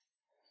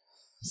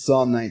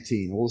Psalm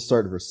 19. We'll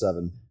start at verse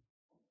 7.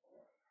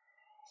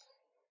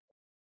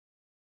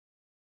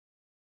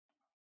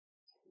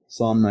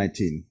 Psalm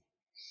 19.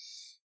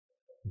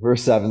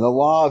 Verse 7. The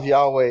law of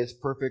Yahweh is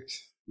perfect,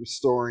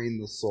 restoring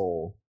the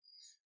soul.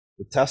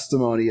 The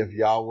testimony of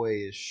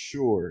Yahweh is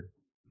sure,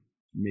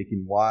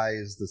 making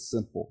wise the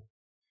simple.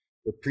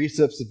 The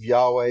precepts of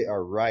Yahweh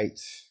are right,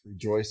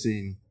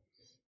 rejoicing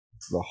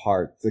the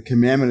heart. The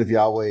commandment of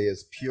Yahweh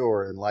is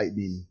pure,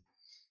 enlightening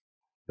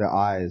the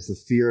eyes. The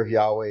fear of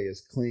Yahweh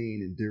is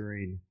clean,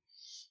 enduring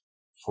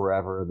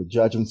forever. The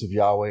judgments of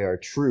Yahweh are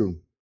true.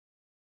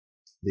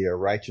 They are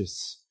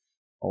righteous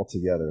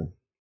altogether.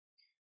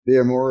 They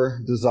are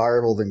more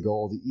desirable than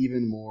gold,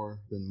 even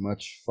more than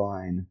much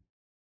fine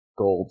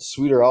gold.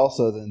 Sweeter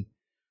also than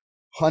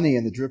honey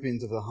and the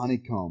drippings of the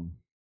honeycomb.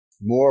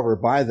 Moreover,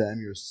 by them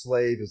your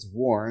slave is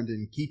warned.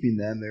 In keeping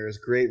them there is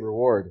great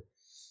reward.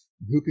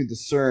 Who can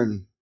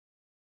discern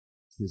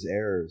his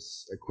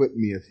errors? Acquit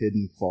me of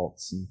hidden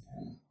faults, and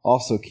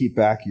also keep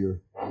back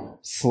your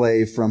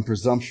slave from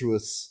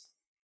presumptuous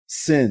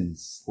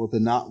sins. Let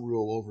them not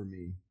rule over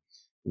me.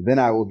 And then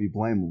I will be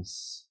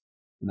blameless,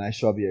 and I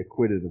shall be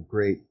acquitted of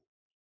great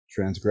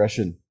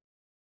transgression.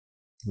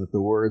 Let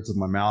the words of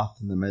my mouth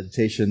and the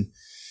meditation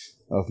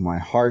of my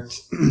heart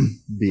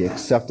be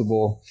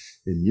acceptable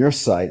in your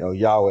sight, O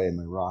Yahweh,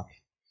 my rock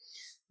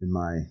and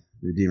my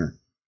redeemer.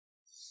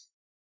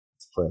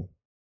 Let's pray.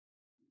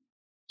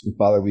 And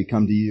Father, we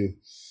come to you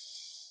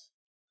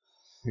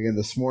again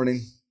this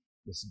morning,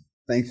 just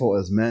thankful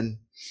as men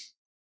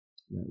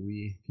that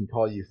we can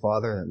call you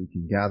Father, that we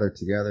can gather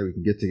together, we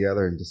can get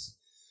together and just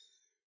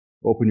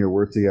open your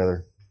word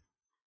together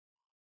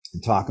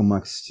and talk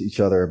amongst each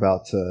other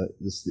about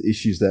just the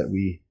issues that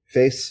we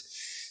face.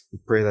 We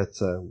pray that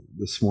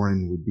this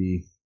morning would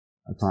be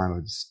a time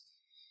of just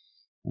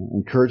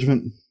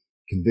encouragement,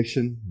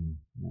 conviction,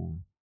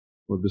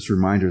 or just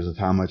reminders of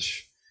how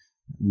much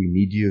we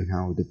need you and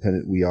how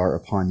dependent we are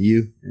upon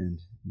you and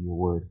your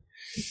word.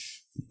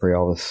 We pray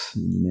all this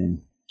in your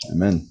name.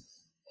 Amen.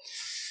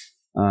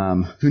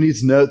 Who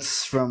needs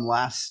notes from the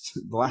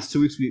last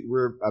 2 weeks?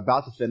 We're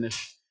about to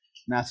finish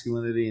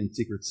Masculinity and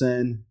Secret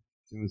Sin.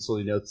 Anyone still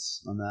need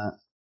notes on that?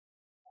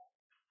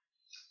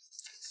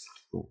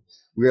 Cool.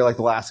 We are like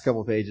the last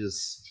couple of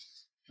pages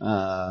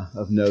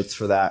of notes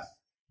for that.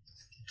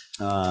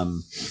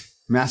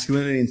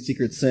 Masculinity and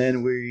Secret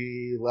Sin,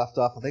 we left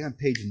off, I think, on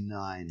page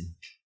 9.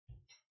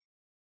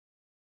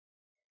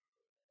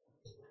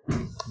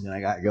 And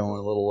I got going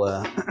a little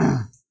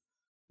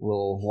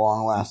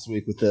long last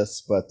week with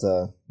this, but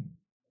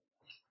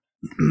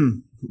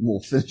we'll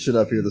finish it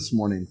up here this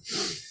morning,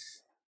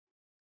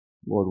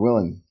 Lord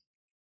willing.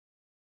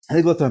 I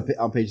think we left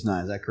on page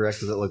 9. Is that correct?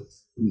 Does it look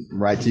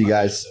right to you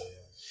guys?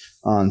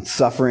 On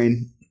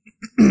suffering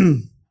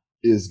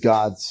is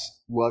God's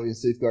loving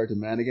safeguard to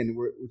men. Again,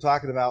 we're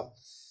talking about,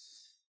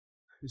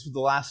 this was the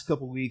last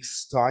couple of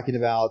weeks, talking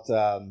about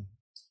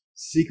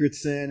secret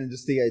sin and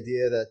just the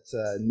idea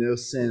that no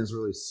sin is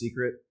really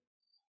secret,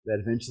 that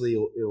eventually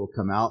it will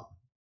come out.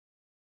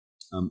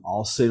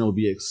 All sin will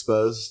be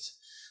exposed.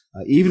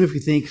 Even if we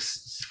think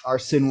our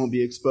sin won't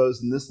be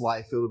exposed in this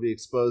life, it will be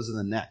exposed in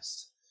the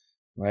next,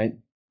 right?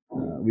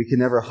 We can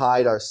never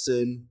hide our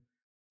sin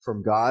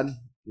from God.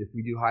 If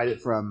we do hide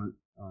it from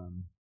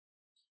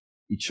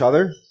each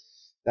other,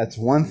 that's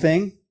one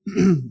thing.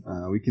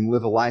 We can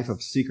live a life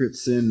of secret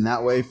sin in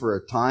that way for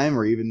a time,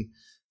 or even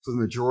for the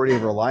majority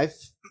of our life,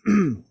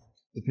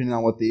 depending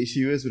on what the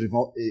issue is, but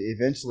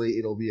eventually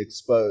it'll be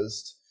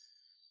exposed.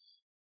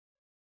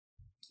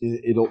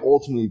 It'll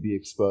ultimately be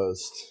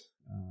exposed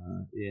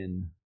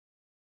in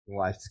the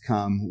life to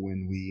come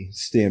when we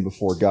stand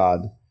before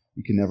God.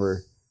 We can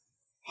never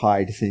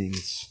hide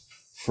things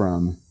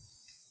from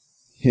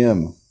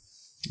Him.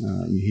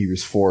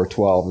 Hebrews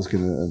 4:12 is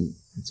going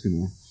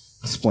to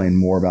explain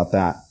more about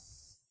that,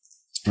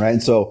 right?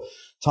 And so,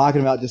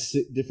 talking about just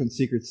different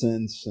secret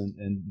sins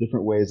and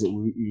different ways that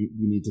we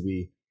need to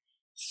be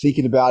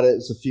thinking about it.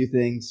 There's a few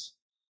things.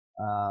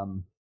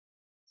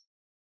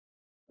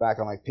 Back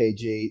on like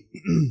page 8,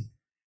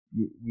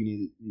 we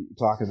need to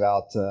talk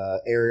about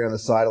area on the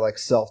side of like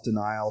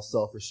self-denial,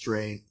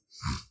 self-restraint,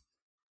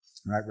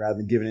 right? Rather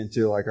than giving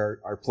into like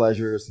our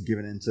pleasures and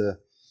giving into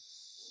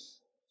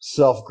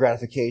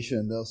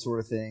self-gratification, those sort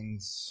of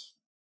things,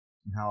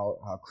 and how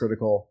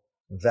critical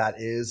that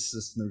is,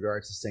 just in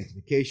regards to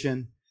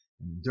sanctification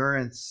and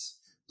endurance.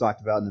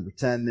 Talked about number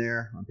 10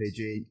 there on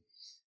page 8. You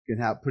can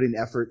have putting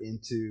effort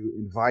into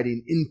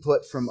inviting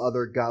input from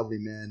other godly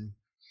men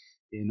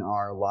in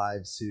our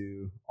lives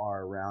who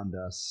are around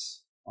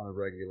us on a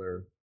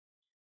regular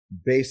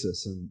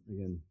basis. And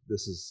again,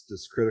 this is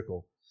just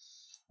critical.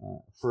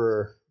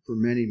 For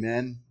many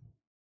men,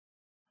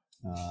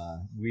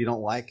 we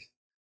don't like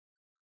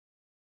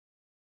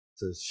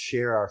to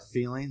share our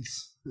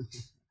feelings.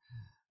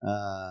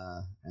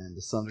 And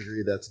to some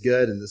degree that's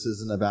good. And this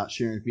isn't about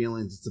sharing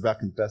feelings. It's about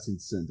confessing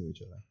sin to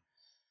each other.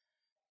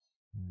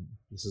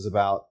 This is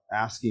about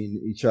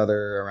asking each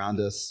other around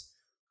us,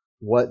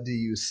 what do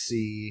you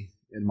see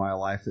in my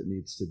life that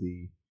needs to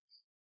be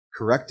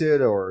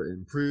corrected or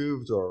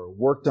improved or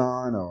worked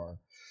on or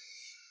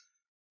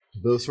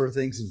those sort of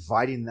things,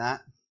 inviting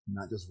that,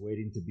 not just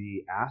waiting to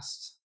be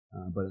asked,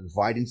 but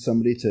inviting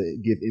somebody to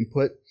give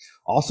input.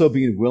 Also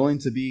being willing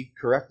to be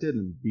corrected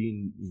and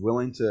being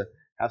willing to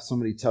have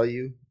somebody tell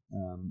you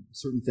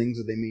certain things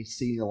that they may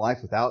see in your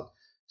life without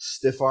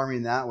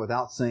stiff-arming that,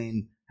 without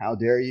saying, how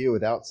dare you,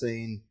 without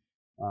saying,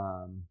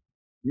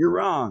 you're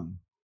wrong.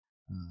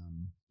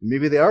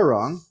 Maybe they are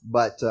wrong,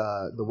 but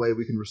the way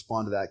we can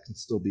respond to that can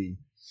still be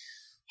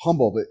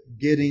humble. But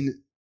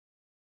getting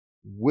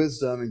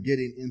wisdom and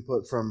getting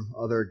input from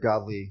other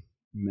godly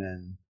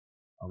men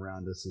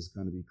around us is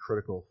going to be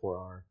critical for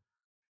our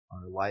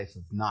life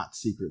of not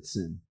secret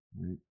sin.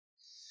 Right?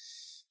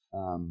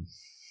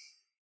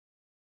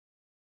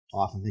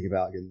 Often think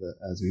about, again,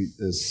 as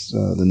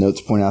the notes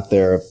point out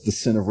there, of the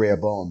sin of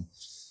Rehoboam,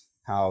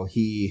 how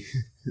he,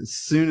 as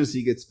soon as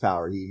he gets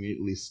power, he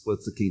immediately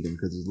splits the kingdom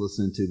because he's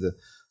listening to the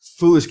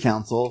foolish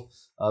counsel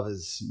of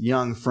his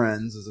young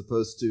friends as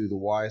opposed to the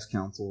wise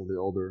counsel of the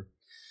older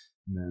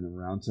men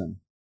around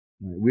him.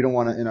 Right? We don't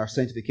want to, in our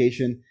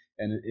sanctification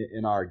and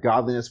in our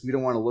godliness, we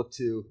don't want to look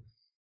to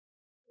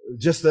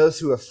just those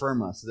who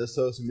affirm us,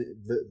 those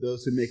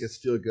who make us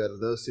feel good, or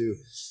those who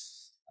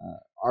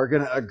are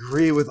going to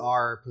agree with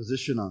our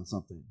position on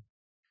something.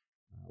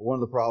 One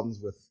of the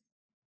problems with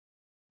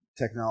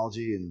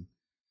technology and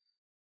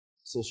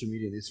social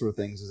media and these sort of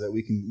things is that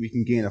we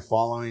can gain a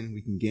following,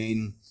 we can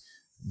gain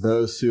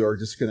those who are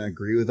just going to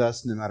agree with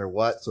us no matter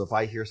what. So if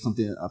I hear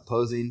something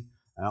opposing,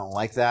 I don't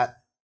like that,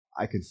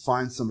 I could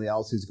find somebody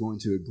else who's going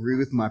to agree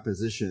with my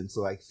position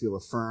so I feel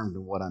affirmed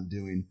in what I'm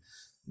doing,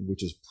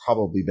 which is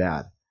probably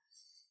bad.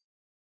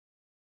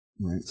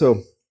 Right?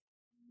 So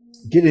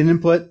getting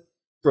input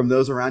from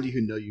those around you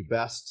who know you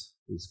best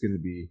is going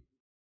to be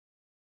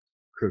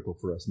critical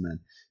for us men.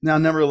 Now,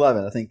 number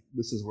 11, I think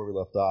this is where we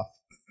left off.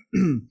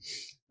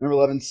 Number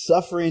 11,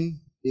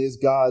 suffering is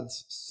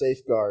God's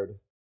safeguard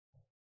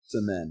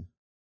to men.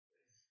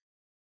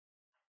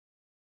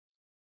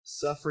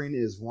 Suffering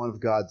is one of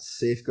God's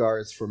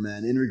safeguards for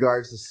men in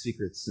regards to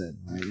secret sin,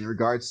 right? In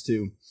regards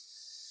to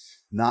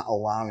not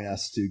allowing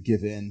us to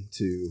give in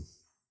to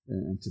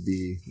and to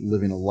be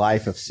living a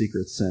life of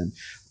secret sin.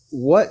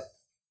 What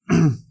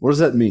does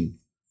that mean?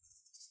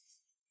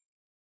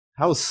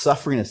 How is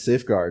suffering a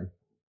safeguard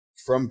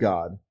from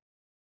God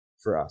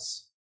for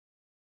us?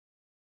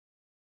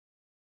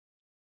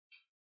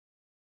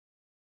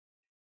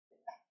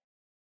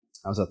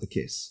 How's that the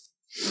case?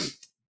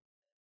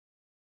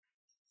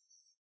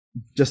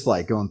 Just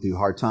like going through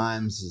hard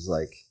times is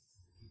like,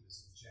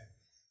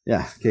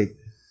 yeah, okay,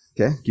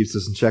 keeps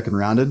us in check and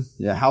rounded.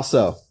 Yeah, how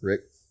so,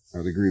 Rick? I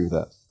would agree with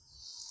that.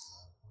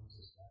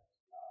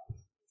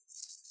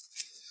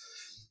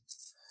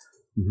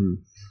 Mm-hmm.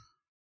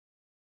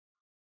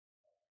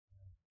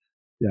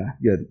 Yeah,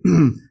 good.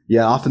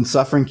 Yeah, often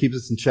suffering keeps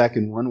us in check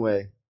in one way,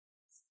 as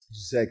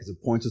you say, because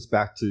it points us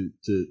back to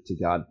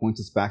God, it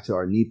points us back to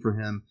our need for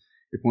Him,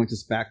 it points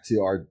us back to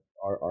our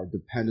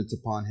dependence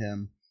upon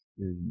Him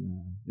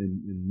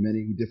in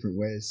many different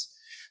ways.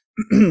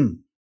 In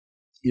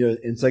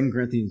 2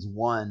 Corinthians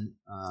 1,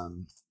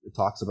 it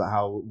talks about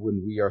how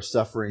when we are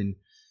suffering,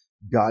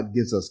 God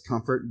gives us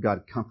comfort.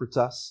 God comforts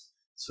us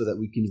so that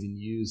we can even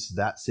use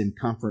that same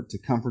comfort to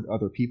comfort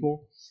other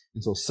people.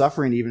 And so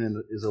suffering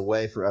even is a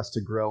way for us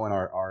to grow in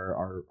our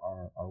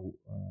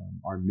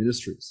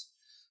ministries.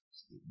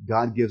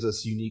 God gives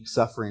us unique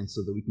suffering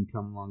so that we can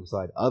come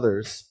alongside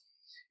others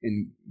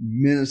and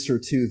minister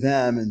to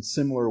them in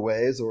similar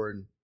ways or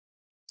in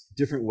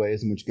different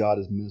ways in which God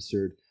has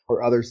ministered,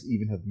 or others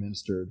even have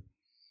ministered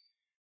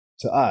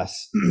to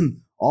us.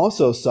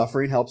 Also,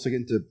 suffering helps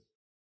again to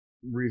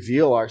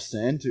reveal our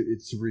sin.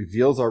 It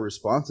reveals our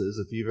responses.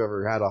 If you've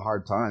ever had a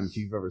hard time, if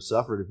you've ever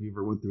suffered, if you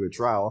ever went through a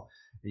trial,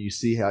 and you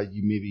see how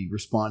you maybe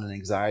respond in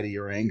anxiety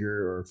or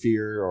anger or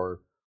fear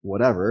or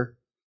whatever,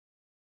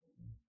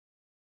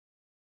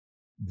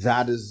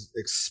 that is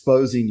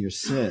exposing your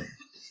sin.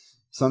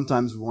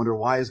 Sometimes we wonder,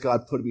 why has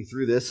God put me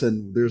through this?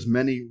 And there's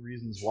many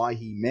reasons why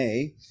He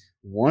may.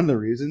 One of the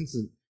reasons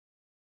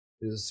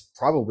is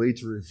probably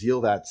to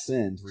reveal that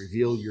sin, to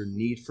reveal your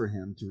need for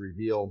Him, to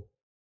reveal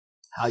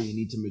how you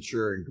need to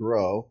mature and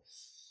grow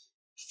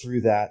through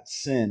that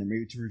sin, and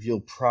maybe to reveal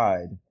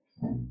pride.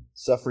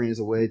 Suffering is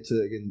a way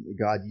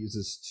God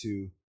uses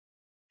to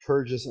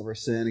purge us of our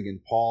sin.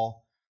 Again,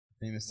 Paul,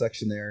 famous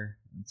section there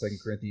in 2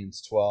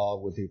 Corinthians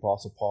 12 with the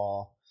Apostle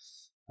Paul,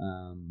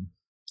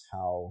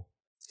 how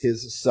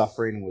his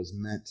suffering was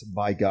meant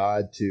by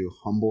God to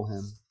humble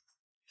him.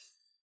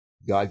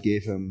 God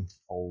gave him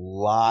a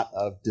lot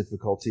of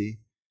difficulty.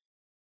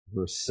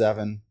 Verse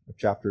 7 of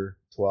chapter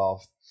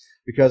 12.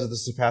 Because of the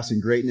surpassing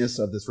greatness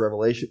of this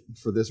revelation,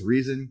 for this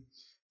reason,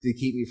 to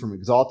keep me from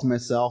exalting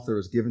myself, there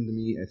was given to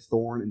me a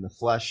thorn in the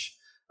flesh,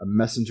 a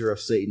messenger of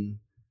Satan,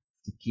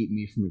 to keep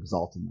me from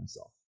exalting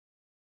myself.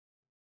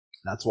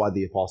 That's why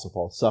the Apostle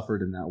Paul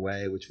suffered in that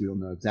way, which we don't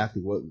know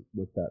exactly what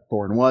that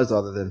thorn was,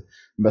 other than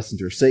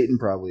messenger of Satan,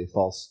 probably a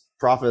false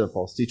prophet, a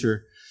false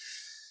teacher.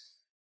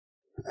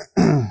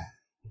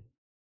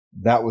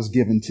 that was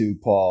given to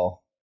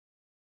Paul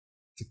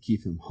to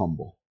keep him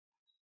humble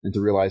and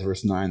to realize,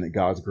 verse 9, that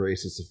God's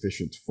grace is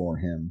sufficient for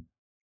him.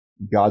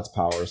 God's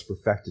power is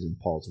perfected in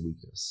Paul's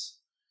weakness.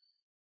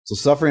 So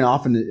suffering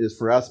often is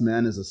for us,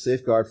 men, is a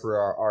safeguard for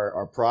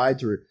our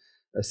pride,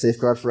 a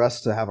safeguard for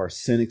us to have our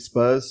sin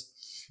exposed.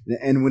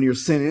 And when your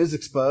sin is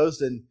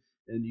exposed and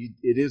you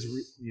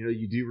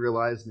do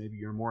realize maybe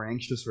you're more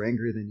anxious or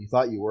angry than you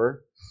thought you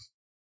were,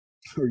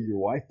 or your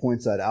wife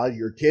points that out,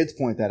 your kids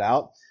point that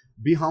out,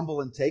 be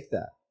humble and take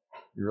that.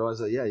 You realize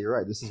that, yeah, you're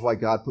right. This is why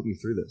God put me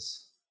through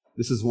this.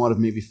 This is one of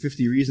maybe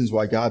 50 reasons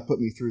why God put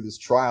me through this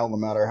trial, no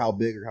matter how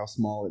big or how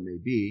small it may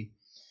be.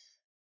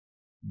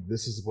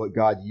 This is what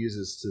God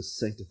uses to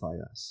sanctify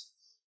us.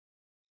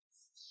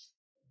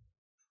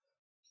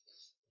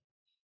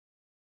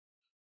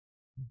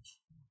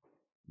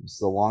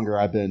 So the longer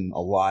I've been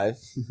alive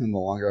and the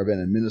longer I've been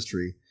in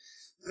ministry,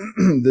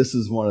 this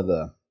is one of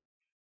the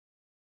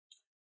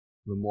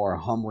more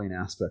humbling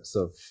aspects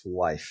of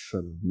life,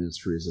 of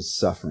ministry, is the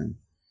suffering.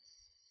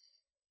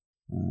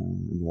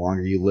 And the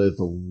longer you live,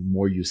 the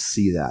more you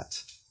see that.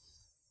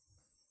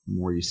 The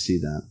more you see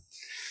that.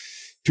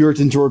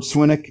 Puritan George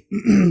Swinnock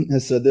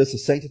has said this: a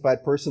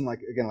sanctified person,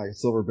 like a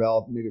silver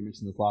bell, maybe I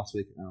mentioned this last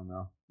week, I don't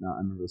know. No, I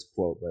remember this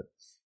quote, but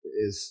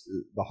is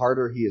the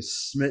harder he is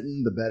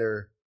smitten, the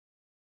better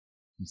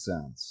he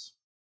sounds.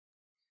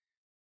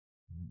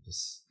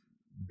 Just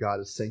God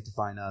is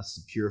sanctifying us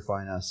and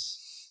purifying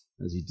us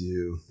as he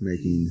do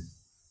making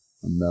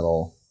a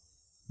metal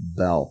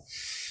bell.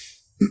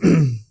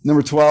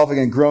 Number 12,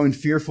 again, growing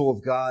fearful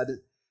of God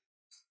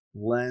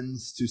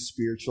lends to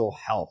spiritual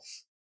health.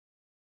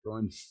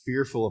 Growing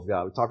fearful of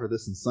God. We talked about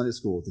this in Sunday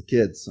school with the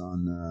kids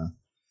on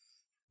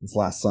this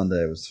last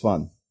Sunday. It was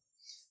fun.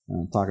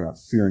 Talking about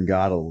fearing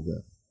God a little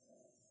bit.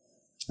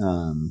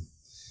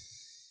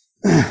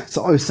 It's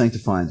always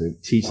sanctifying to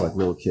teach like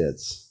little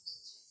kids.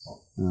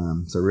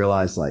 So I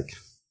realize like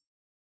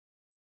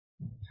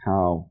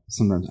how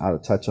sometimes out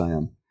of touch I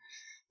am,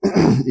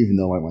 even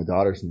though like my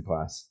daughter's in the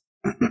class.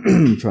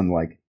 I'm trying to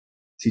like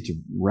teach a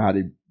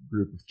rowdy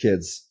group of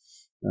kids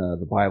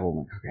the Bible. I'm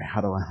like, okay,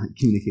 how do I like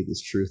communicate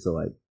this truth to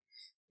like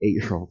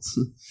 8-year-olds?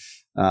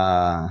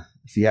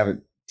 If you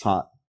haven't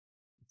taught,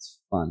 it's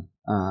fun.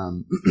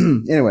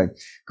 Anyway,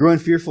 growing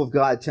fearful of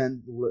God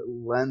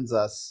lends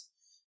us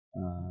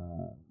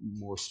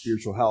more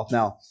spiritual health.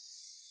 Now,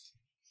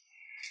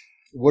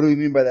 what do we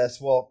mean by this?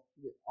 Well,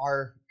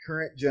 our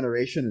current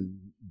generation, and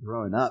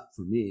growing up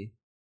for me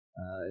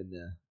in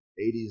the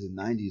 80s and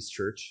 90s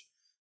church,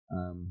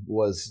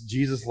 was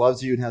Jesus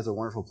loves you and has a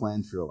wonderful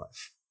plan for your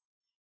life.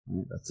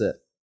 Right, that's it.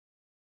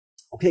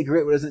 Okay,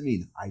 great. What does it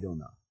mean? I don't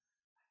know.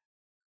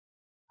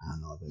 I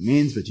don't know what it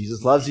means, but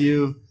Jesus loves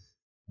you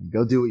and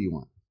go do what you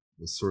want.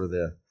 Was sort of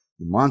the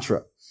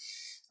mantra.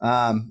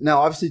 Now,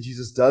 obviously,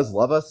 Jesus does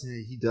love us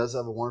and he does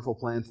have a wonderful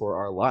plan for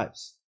our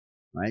lives,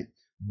 right?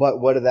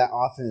 But what that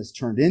often is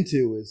turned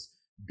into is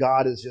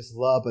God is just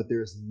love, but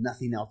there's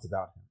nothing else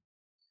about him.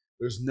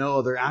 There's no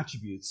other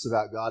attributes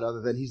about God other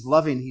than he's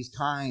loving, he's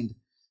kind,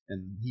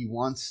 and he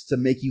wants to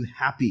make you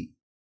happy.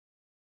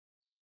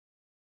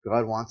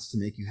 God wants to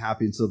make you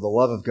happy. And so the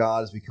love of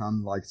God has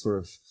become like sort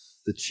of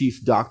the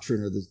chief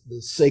doctrine, or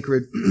the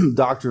sacred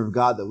doctrine of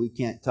God that we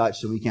can't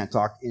touch and we can't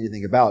talk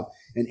anything about.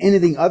 And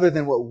anything other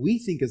than what we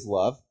think is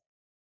love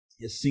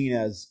is seen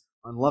as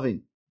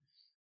unloving.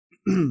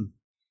 And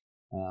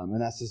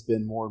that's just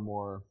been more and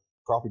more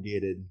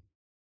propagated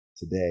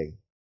today.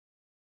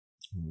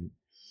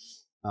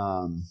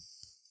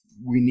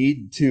 We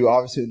need to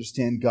obviously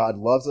understand God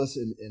loves us,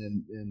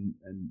 and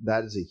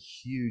that is a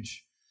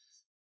huge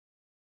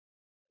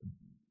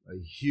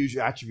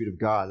attribute of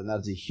God, and that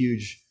is a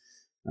huge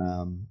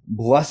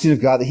blessing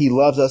of God that he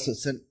loves us,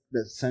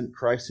 that sent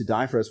Christ to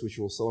die for us, which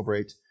we'll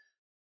celebrate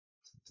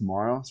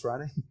tomorrow. It's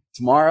Friday.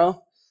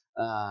 Tomorrow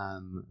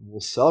we'll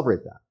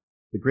celebrate that.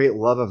 The great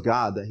love of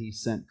God that he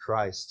sent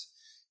Christ,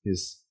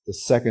 is the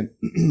second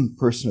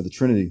person of the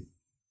Trinity,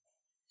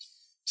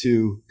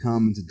 to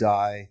come and to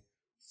die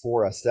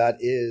for us. That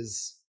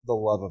is the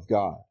love of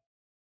God.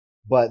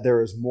 But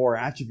there is more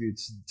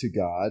attributes to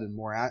God and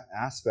more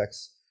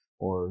aspects,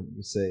 or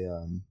you say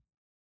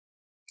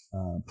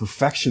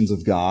perfections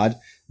of God,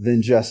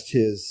 than just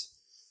his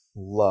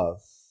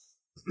love.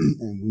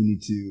 And we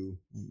need to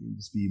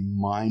just be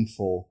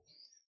mindful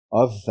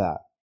of that.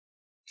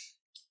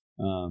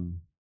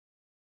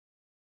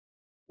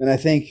 And I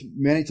think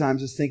many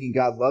times just thinking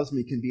God loves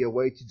me can be a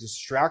way to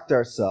distract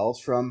ourselves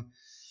from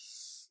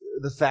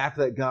the fact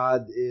that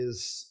God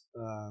is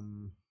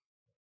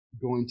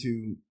going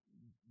to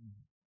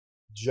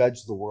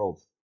judge the world.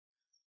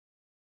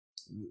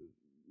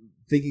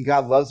 Thinking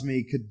God loves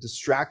me could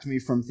distract me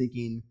from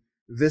thinking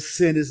this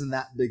sin isn't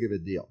that big of a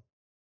deal.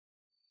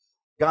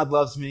 God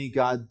loves me,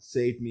 God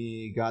saved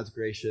me, God's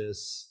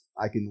gracious,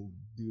 I can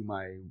do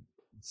my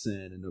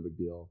sin and no big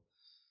deal.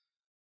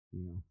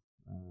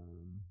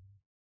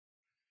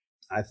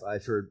 I've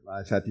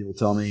had people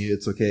tell me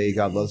it's okay,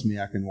 God loves me,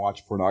 I can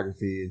watch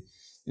pornography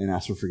and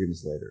ask for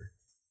forgiveness later.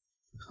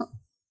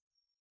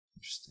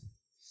 Interesting.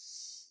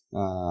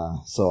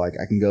 So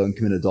I can go and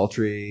commit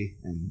adultery,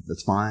 and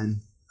that's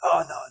fine.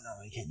 Oh,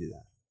 no, you can't do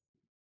that.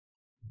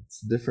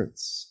 It's the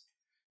difference.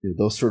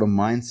 Those sort of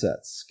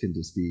mindsets can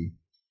just be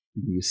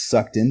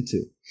sucked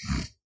into.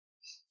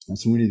 And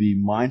so we need to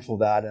be mindful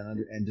of that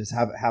and just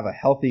have a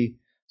healthy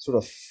sort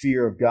of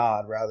fear of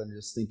God rather than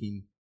just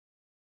thinking,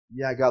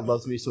 yeah, God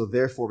loves me, so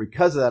therefore,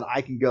 because of that,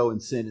 I can go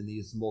and sin in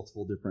these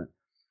multiple different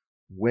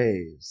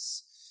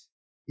ways.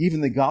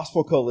 Even the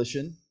Gospel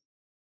Coalition,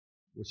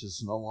 which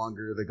is no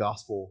longer the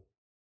Gospel.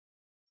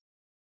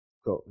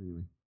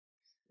 Anyway,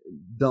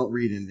 don't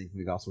read anything from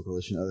the Gospel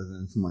Coalition other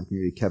than from like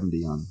maybe Kevin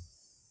DeYoung.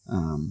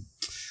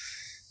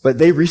 But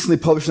they recently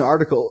published an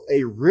article,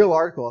 a real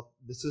article.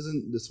 This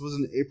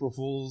wasn't April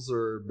Fool's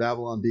or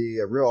Babylon Bee.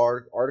 A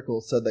real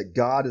article said that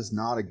God is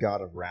not a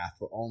God of wrath,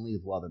 but only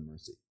of love and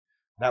mercy.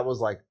 That was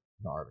like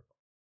the article.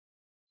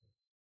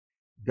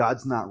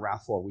 God's not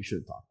wrathful. We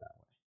shouldn't talk that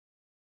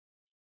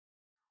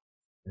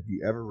way. Have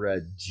you ever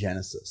read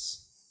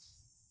Genesis?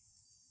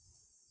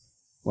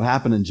 What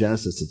happened in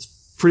Genesis? It's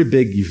a pretty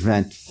big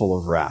event full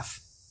of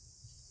wrath.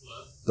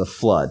 The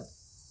flood.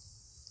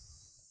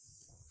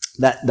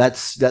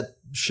 That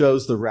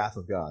shows the wrath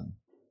of God.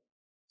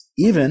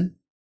 Even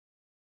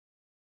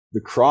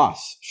the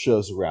cross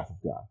shows the wrath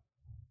of God,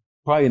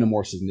 probably in a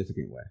more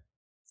significant way.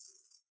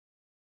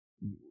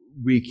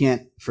 We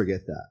can't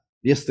forget that.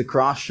 Yes, the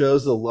cross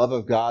shows the love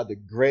of God, the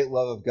great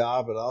love of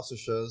God, but it also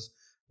shows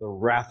the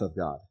wrath of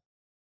God.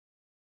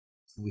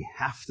 We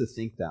have to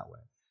think that way.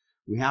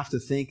 We have to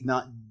think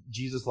not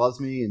Jesus loves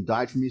me and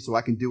died for me so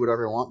I can do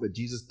whatever I want, but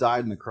Jesus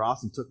died on the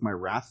cross and took my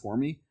wrath for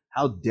me.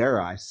 How dare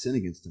I sin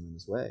against him in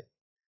this way?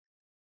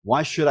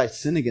 Why should I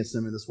sin against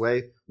him in this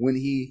way when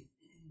he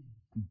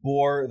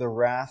bore the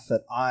wrath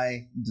that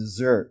I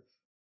deserve?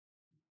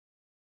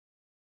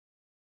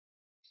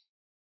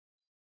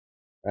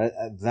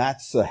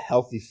 That's a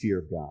healthy fear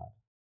of God.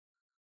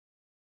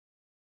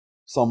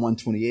 Psalm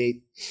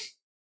 128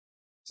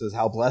 says,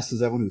 how blessed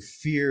is everyone who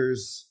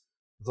fears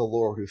the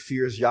Lord, who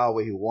fears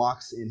Yahweh, who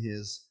walks in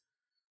his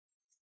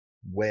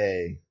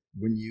way.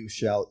 When you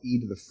shall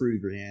eat of the fruit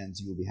of your hands,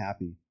 you will be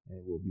happy and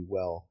it will be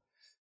well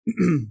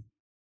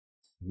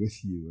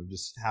with you. Of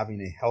just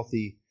having a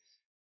healthy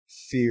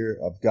fear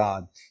of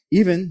God.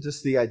 Even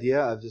just the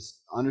idea of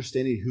just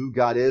understanding who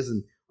God is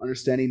and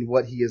understanding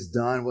what he has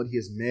done, what he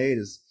has made,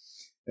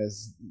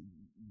 as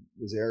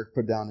Eric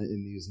put down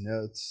in these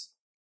notes,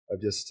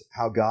 of just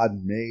how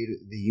God made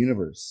the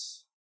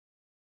universe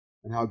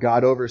and how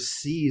God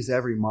oversees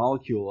every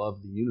molecule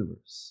of the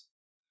universe.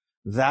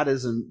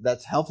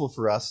 That's helpful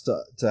for us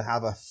to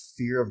have a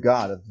fear of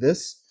God, of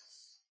this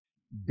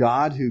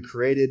God who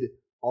created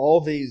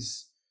all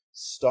these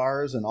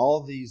stars and all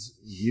of these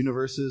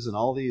universes and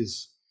all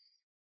these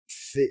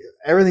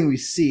everything we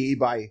see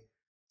by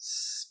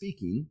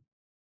speaking.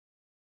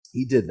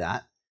 He did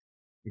that.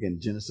 Again,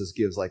 Genesis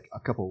gives like a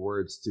couple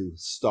words to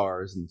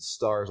stars, and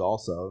stars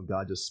also.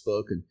 God just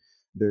spoke, and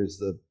there's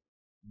the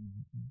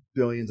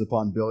billions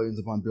upon billions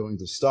upon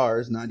billions of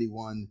stars,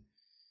 91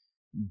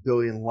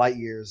 billion light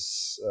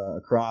years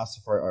across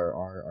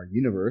our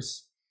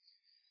universe.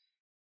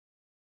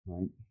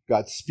 Right?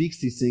 God speaks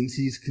these things.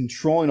 He's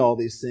controlling all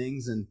these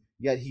things, and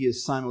yet he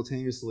is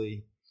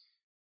simultaneously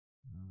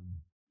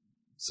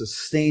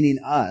sustaining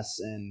us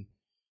and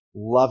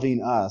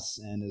loving us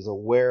and is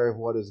aware of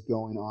what is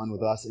going on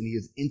with us, and he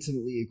is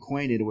intimately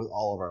acquainted with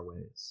all of our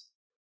ways.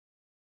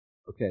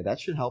 Okay, that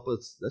should help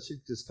us. That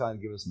should just kind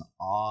of give us an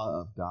awe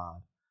of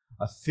God,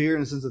 a fear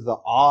in the sense of the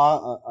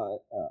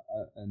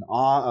an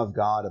awe of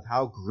God, of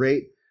how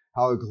great,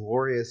 how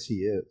glorious he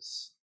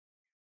is.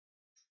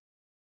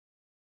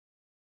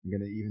 I'm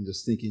going to even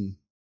just thinking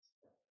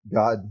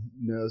God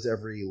knows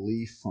every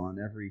leaf on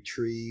every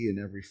tree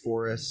and every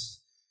forest,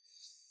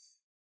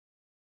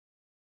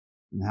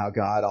 and how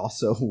God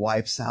also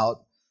wipes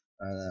out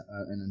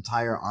an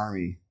entire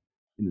army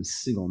in a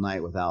single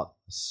night without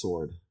a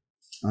sword.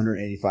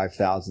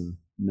 185,000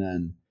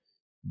 men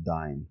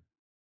dying.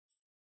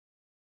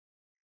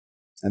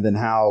 And then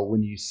how,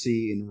 when you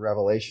see in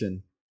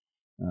Revelation,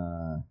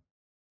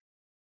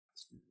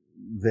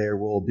 there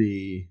will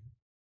be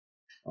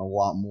a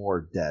lot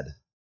more dead.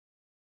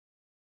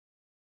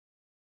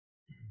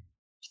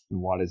 And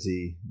why does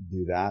he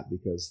do that?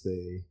 Because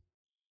they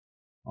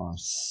are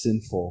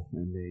sinful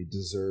and they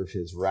deserve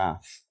his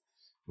wrath,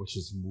 which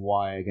is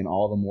why, again,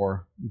 all the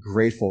more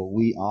grateful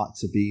we ought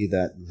to be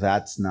that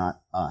that's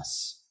not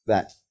us.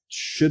 That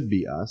should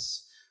be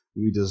us.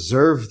 We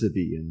deserve to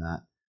be in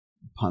that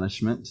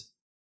punishment.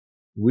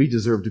 We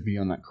deserve to be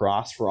on that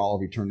cross for all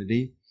of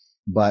eternity,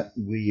 but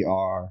we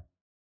are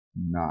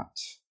not.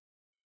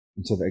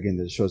 And so, again,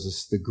 that shows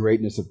us the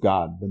greatness of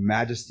God, the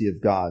majesty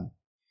of God,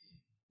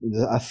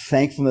 a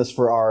thankfulness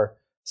for our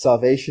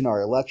salvation,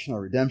 our election,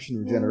 our redemption,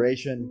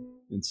 regeneration,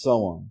 and so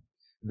on.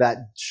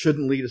 That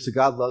shouldn't lead us to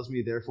God loves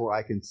me, therefore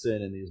I can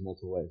sin in these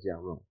multiple ways. Yeah,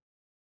 Rome.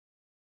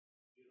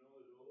 It only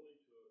took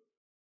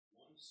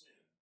one sin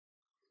for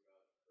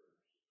God to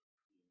curse.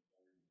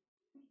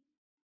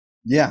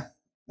 Yeah,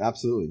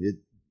 absolutely.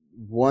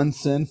 One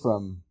sin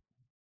from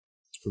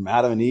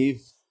Adam and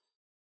Eve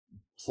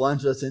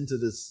plunged us into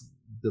this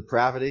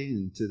depravity,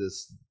 into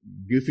this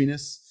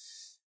goofiness.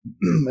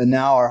 And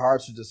now our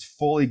hearts are just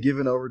fully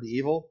given over to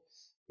evil.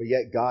 But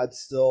yet God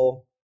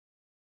still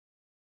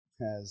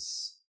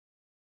has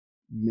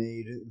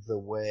made the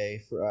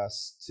way for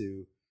us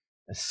to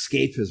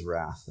escape his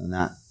wrath. And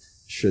that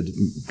should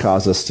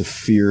cause us to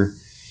fear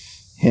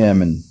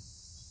him, and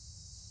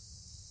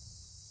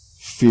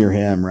fear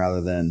him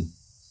rather than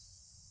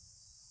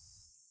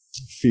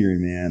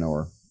fearing man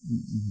or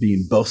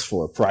being boastful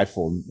or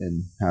prideful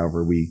in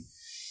however we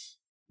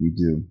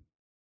do.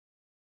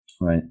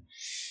 Right?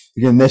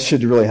 Again, this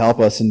should really help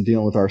us in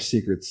dealing with our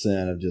secret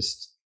sin of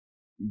just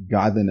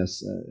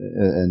godliness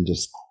and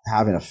just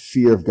having a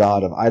fear of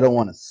God of, I don't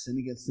want to sin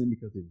against him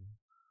because of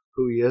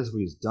who he is, what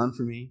he's done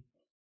for me.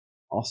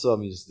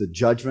 Also, just the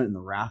judgment and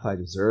the wrath I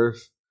deserve.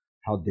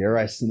 How dare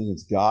I sin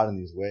against God in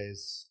these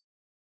ways?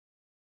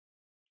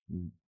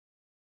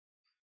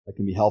 That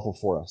can be helpful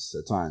for us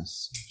at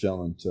times,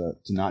 gentlemen, to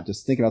not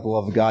just think about the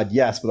love of God,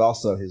 yes, but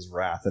also his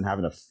wrath, and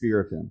having a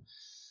fear of him.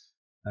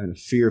 Having a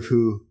fear of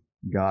who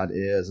God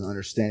is, and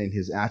understanding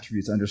his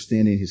attributes,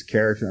 understanding his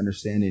character,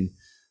 understanding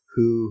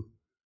who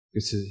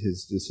is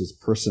his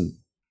person.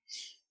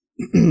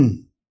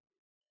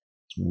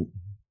 Right.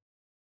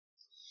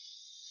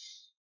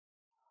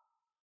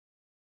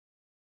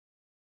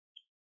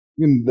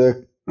 And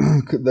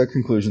the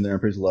conclusion there on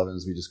page 11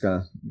 is we just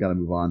got to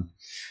move on.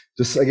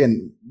 Just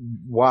again,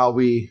 while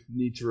we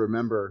need to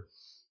remember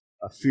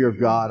a fear of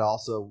God,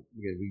 also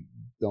again, we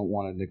don't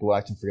want to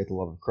neglect and forget the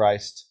love of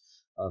Christ,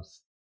 of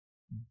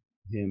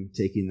him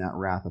taking that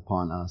wrath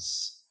upon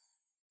us,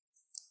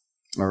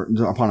 or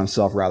upon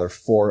himself rather,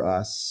 for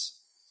us.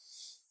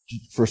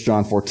 1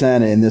 John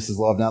 4:10, and this is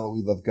love, not that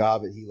we love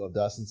God, but he loved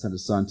us and sent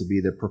his son to be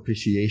the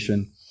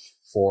propitiation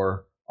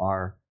for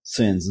our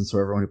sins. And so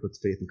everyone who puts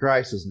faith in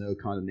Christ, there's no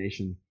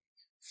condemnation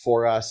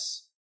for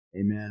us.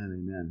 Amen and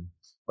amen.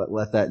 But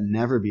let that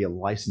never be a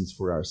license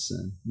for our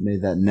sin. May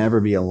that never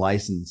be a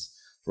license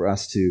for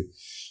us to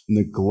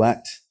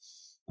neglect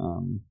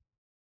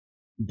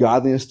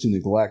godliness, to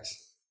neglect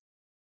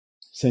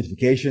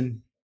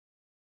sanctification.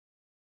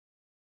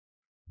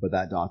 But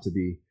that ought to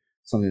be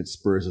something that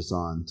spurs us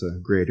on to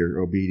greater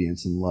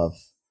obedience and love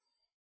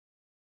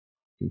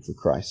for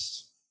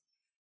Christ.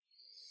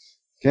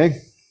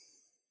 Okay?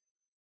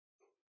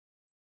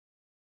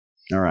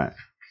 All right.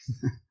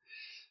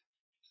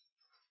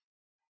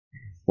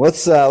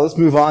 Let's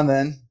move on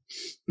then.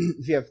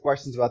 If you have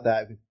questions about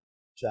that, we can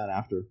chat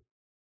after.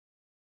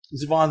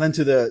 Let's move on then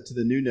to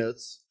the new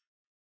notes.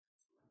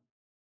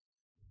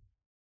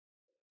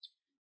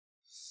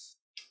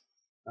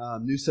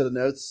 New set of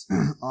notes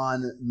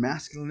on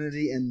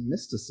masculinity and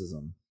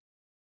mysticism.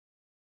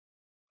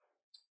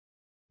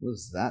 What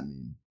does that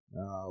mean?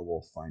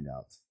 We'll find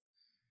out.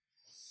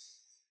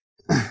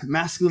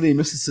 Masculinity and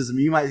mysticism.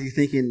 You might be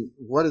thinking,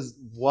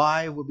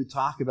 why would we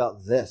talk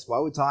about this? Why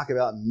would we talk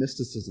about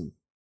mysticism?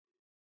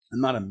 I'm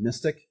not a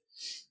mystic.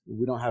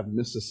 We don't have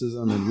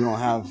mysticism, and we don't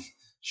have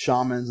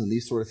shamans and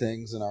these sort of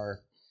things in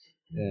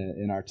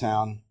our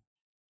town.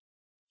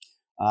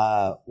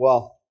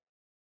 Well,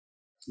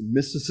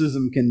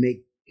 mysticism can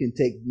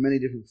take many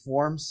different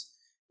forms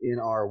in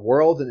our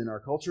world and in our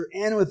culture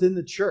and within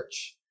the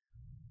church.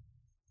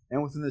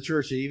 And within the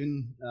church,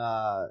 even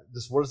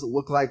just what does it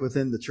look like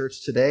within the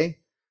church today?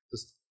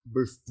 Just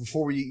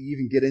before we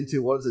even get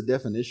into what is the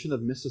definition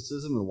of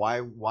mysticism and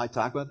why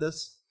talk about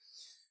this?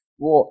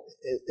 Well,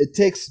 it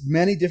takes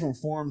many different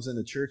forms in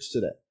the church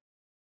today.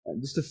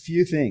 Just a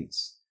few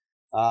things.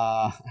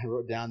 I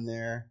wrote down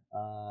there,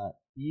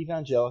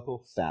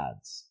 evangelical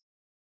fads.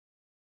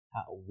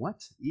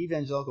 What?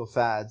 Evangelical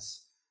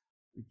fads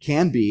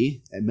can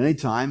be, and many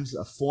times,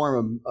 a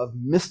form of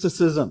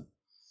mysticism.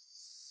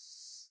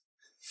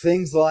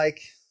 Things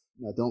like,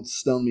 now don't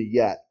stone me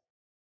yet,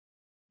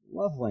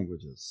 love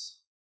languages.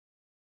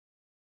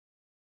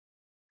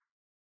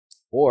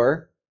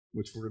 Or,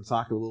 which we're going to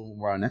talk a little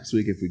more about next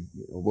week, if we,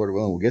 Lord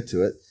willing, we'll get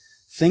to it.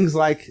 Things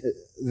like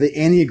the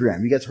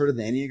Enneagram. You guys heard of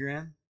the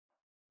Enneagram?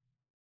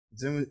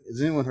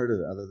 Has anyone heard of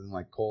it other than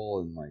like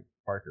Cole and like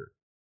Parker?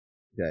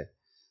 Okay.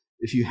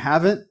 If you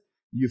haven't,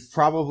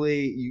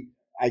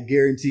 I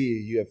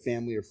guarantee you have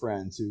family or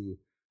friends who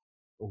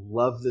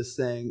love this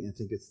thing and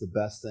think it's the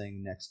best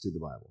thing next to the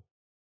Bible,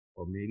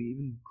 or maybe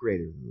even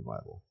greater than the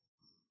Bible.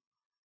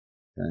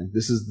 Okay?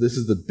 This is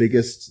the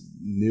biggest,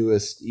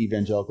 newest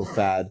evangelical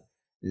fad.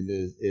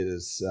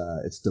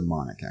 It's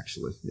demonic.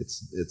 Actually,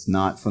 it's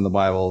not from the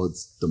Bible.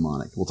 It's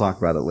demonic. We'll talk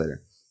about it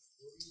later.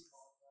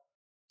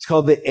 It's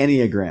called the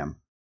Enneagram.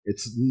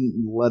 It's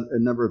a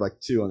number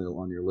like 2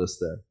 on your list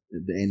there.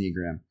 The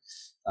Enneagram.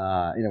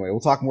 Anyway, we'll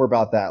talk more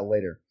about that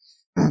later.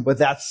 But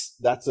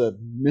that's a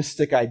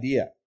mystic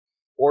idea.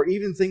 Or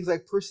even things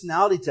like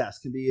personality tests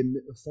can be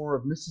a form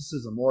of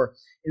mysticism, or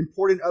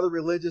importing other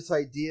religious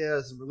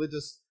ideas and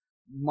religious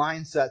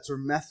mindsets or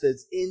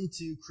methods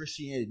into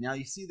Christianity. Now,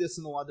 you see this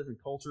in a lot of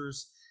different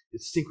cultures.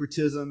 It's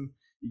syncretism.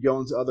 You go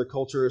into other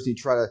cultures and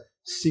you try to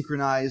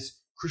synchronize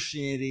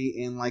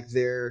Christianity and like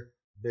their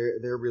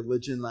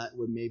religion that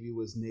maybe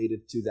was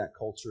native to that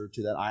culture,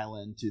 to that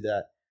island, to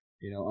that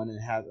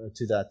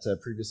to that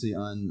previously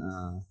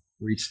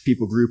unreached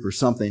people group or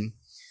something.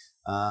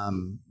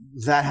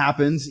 That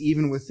happens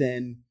even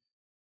within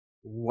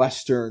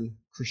Western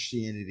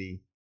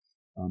Christianity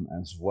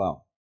as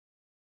well,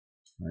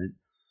 right?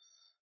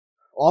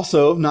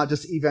 Also, not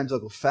just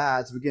evangelical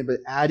fads, but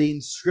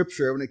adding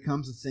scripture when it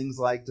comes to things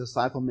like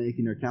disciple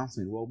making or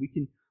counseling. Well,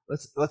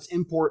 let's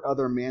import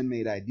other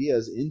man-made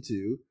ideas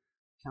into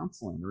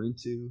counseling or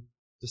into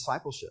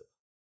discipleship.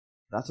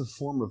 That's a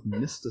form of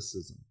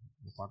mysticism.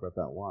 We'll talk about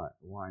that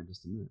why in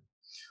just a minute.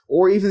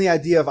 Or even the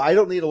idea of I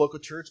don't need a local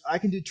church. I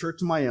can do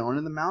church on my own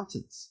in the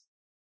mountains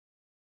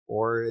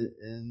or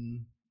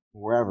in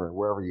wherever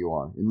you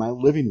are, in my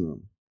living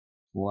room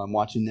while I'm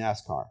watching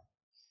NASCAR.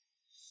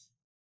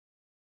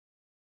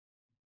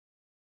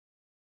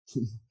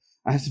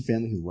 I have some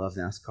family who love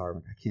NASCAR.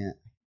 Like, I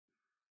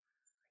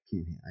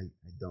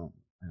don't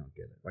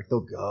get it. Like, they'll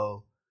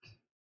go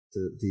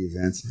to the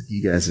events. Like,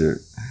 you guys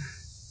are,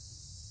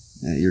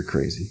 you're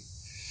crazy.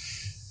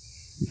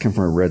 You come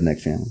from a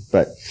redneck family.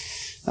 But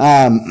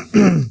I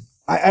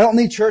don't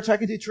need church. I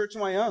can do church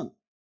on my own.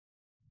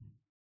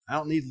 I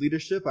don't need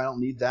leadership. I don't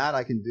need that.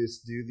 I can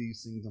just do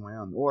these things on my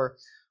own.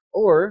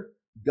 Or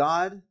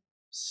God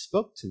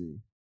spoke to me.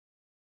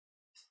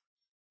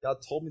 God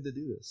told me to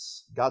do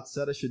this. God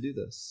said I should do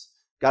this.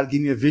 God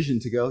gave me a vision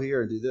to go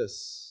here and do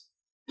this.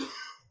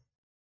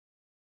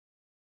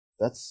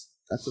 That's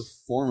a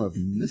form of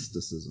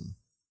mysticism.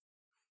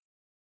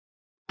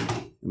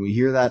 And we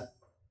hear that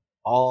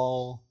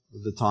all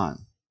the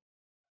time.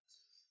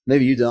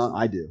 Maybe you don't.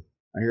 I do.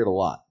 I hear it a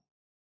lot.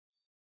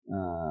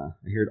 I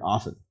hear it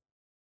often.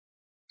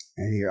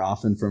 I hear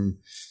often from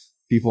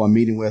people I'm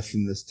meeting with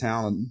in this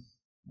town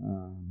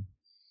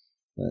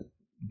that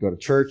go to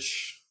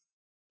church,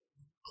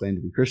 claim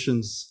to be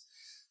Christians.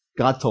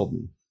 God told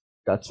me.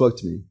 God spoke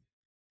to me.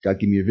 God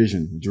gave me a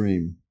vision, a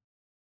dream.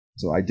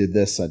 So I did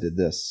this.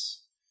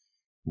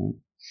 Right?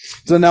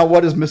 So now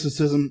what is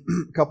mysticism?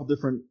 A couple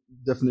different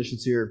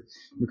definitions here.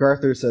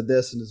 MacArthur said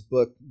this in his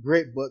book,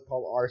 great book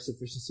called Our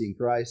Sufficiency in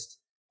Christ.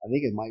 I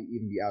think it might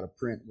even be out of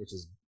print, which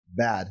is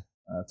bad.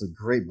 It's a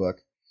great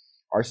book.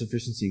 Our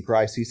Sufficiency in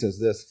Christ. He says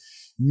this,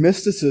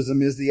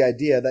 mysticism is the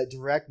idea that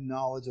direct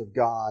knowledge of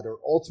God or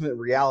ultimate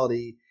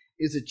reality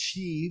is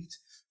achieved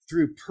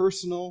through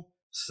personal,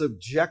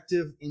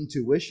 subjective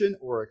intuition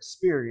or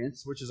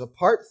experience, which is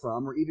apart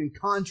from or even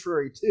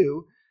contrary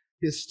to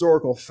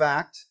historical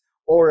fact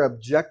or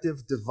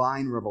objective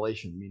divine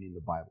revelation, meaning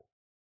the Bible.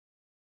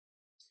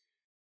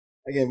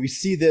 Again, we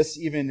see this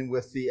even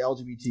with the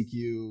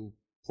LGBTQ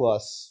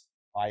plus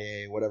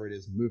IA, whatever it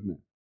is,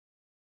 movement.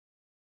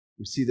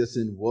 We see this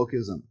in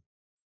wokeism,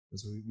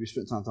 as we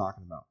spent time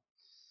talking about.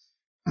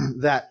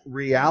 That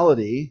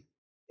reality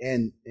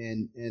and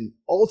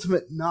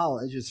ultimate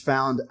knowledge is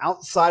found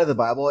outside of the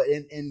Bible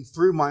and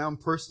through my own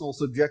personal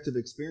subjective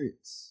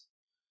experience.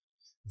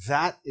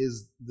 That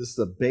is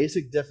the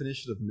basic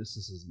definition of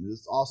mysticism.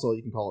 It's also,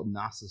 you can call it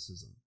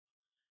Gnosticism.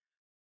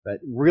 That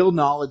real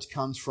knowledge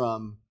comes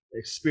from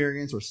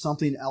experience or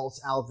something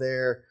else out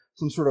there,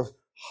 some sort of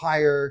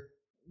higher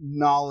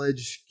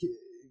knowledge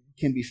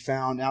can be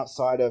found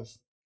outside of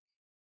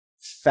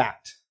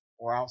fact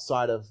or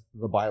outside of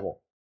the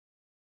Bible.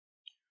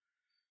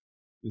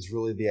 Is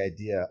really the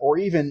idea. Or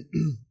even,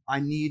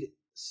 I need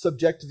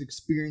subjective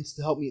experience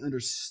to help me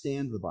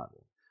understand the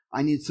Bible.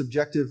 I need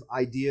subjective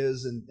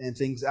ideas and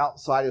things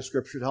outside of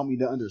Scripture to help me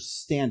to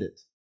understand it.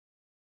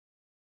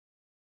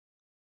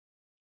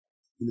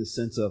 In the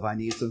sense of, I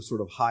need some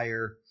sort of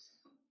higher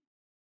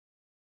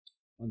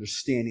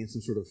understanding,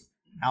 some sort of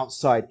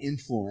outside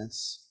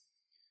influence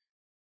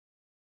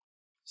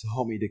to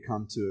help me to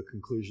come to a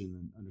conclusion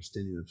and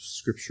understanding of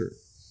Scripture.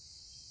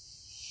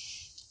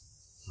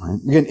 Right.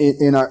 Again,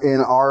 in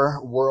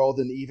our world,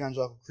 in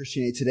evangelical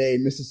Christianity today,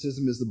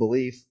 mysticism is the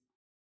belief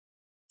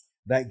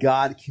that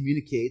God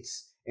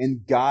communicates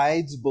and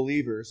guides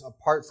believers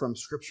apart from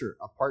Scripture,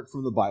 apart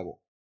from the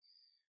Bible.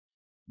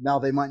 Now,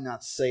 they might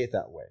not say it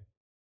that way,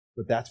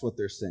 but that's what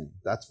they're saying.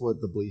 That's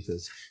what the belief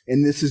is.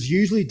 And this is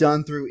usually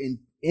done through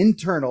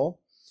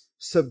internal,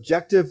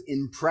 subjective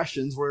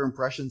impressions. What are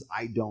impressions?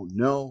 I don't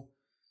know.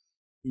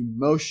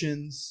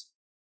 Emotions,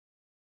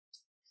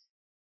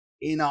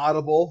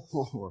 inaudible,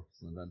 or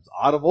sometimes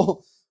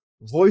audible,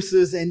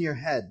 voices in your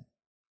head.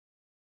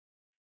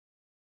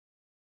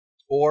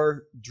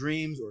 Or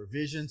dreams or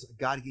visions.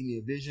 God gave me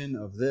a vision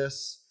of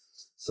this.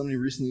 Somebody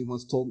recently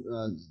once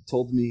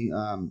told me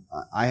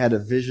I had a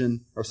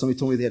vision, or somebody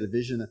told me they had a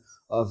vision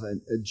of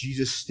a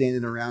Jesus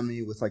standing around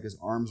me with like his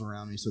arms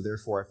around me, so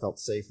therefore I felt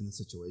safe in the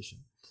situation.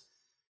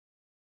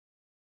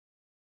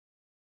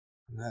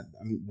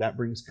 That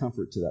brings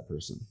comfort to that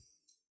person.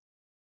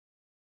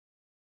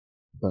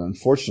 But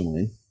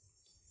unfortunately,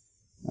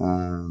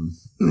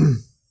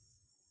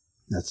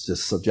 that's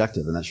just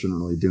subjective, and that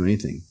shouldn't really do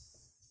anything.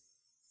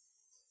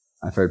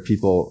 I've heard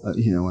people,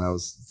 when I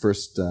was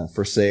first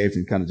saved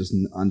and kind of just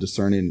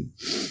undiscerning,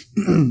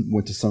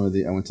 went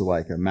to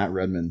like a Matt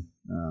Redman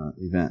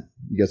event.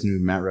 You guys know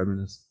who Matt Redman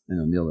is? I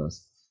know Neil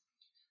does.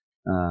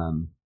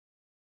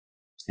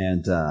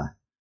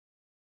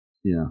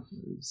 you know,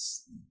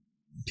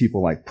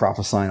 people like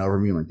prophesying over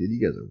me. I'm like, dude,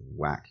 you guys are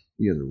whack.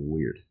 You guys are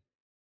weird.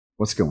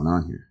 What's going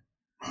on here?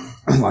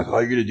 I'm like, oh,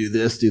 you're gonna do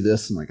this.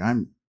 I'm like,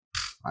 I'm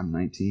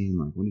 19.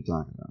 Like, what are you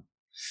talking about?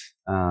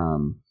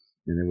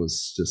 And it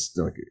was just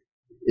like,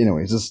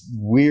 anyway, just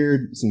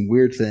weird, some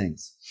weird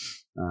things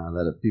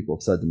that people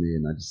have said to me,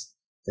 and I just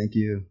thank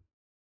you,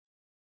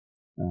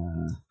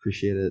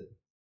 appreciate it.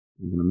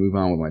 I'm gonna move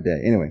on with my day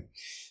anyway.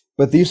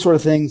 But these sort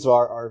of things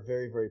are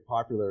very, very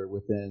popular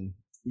within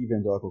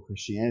evangelical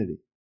Christianity.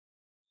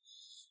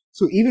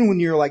 So even when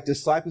you're like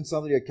discipling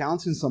somebody or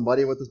counseling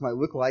somebody, what this might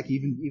look like,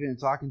 even in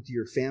talking to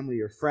your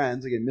family or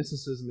friends, again,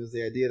 mysticism is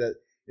the idea that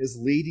is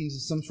leading to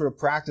some sort of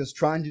practice,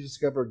 trying to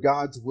discover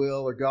God's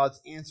will or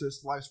God's answers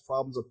to life's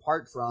problems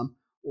apart from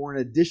or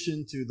in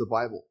addition to the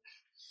Bible.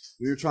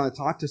 When you're trying to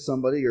talk to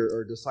somebody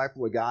or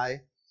disciple a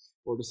guy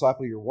or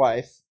disciple your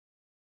wife,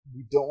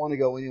 we don't want to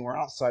go anywhere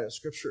outside of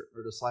Scripture,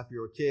 or disciple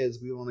your kids.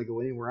 We don't want to go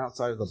anywhere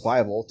outside of the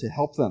Bible to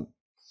help them.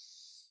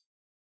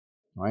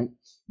 Right?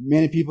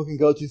 Many people can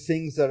go to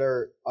things that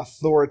are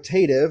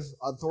authoritative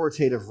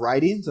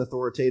writings,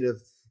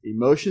 authoritative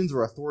emotions,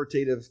 or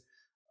authoritative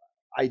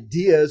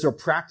ideas or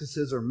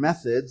practices or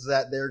methods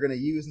that they're going to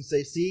use and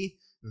say, see,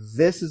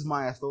 this is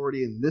my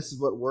authority and this is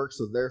what works,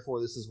 so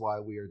therefore this is why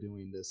we are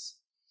doing this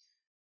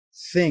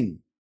thing.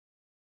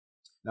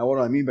 Now, what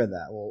do I mean by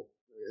that? Well,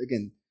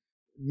 again,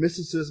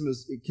 mysticism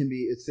it's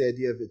the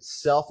idea of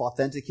it's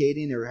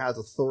self-authenticating, or has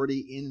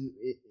authority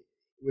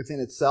within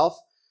itself,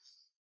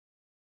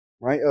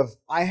 right? Of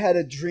I had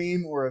a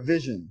dream or a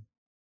vision.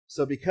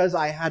 So because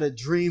I had a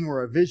dream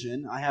or a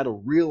vision, I had a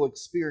real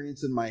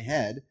experience in my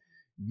head,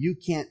 you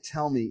can't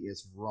tell me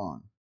it's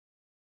wrong.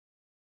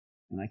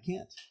 And I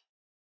can't.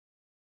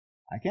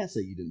 I can't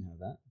say you didn't have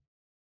that.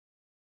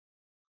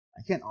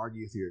 I can't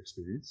argue with your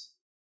experience.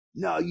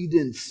 No, you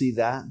didn't see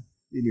that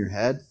in your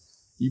head.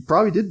 You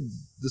probably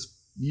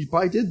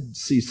did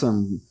see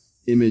some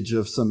image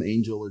of some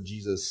angel or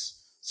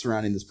Jesus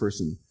surrounding this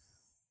person.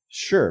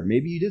 Sure,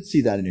 maybe you did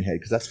see that in your head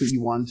because that's what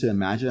you wanted to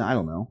imagine. I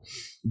don't know.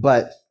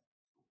 But,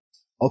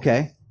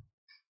 okay.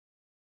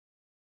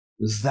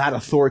 Is that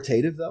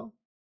authoritative, though?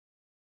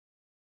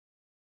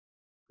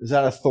 Is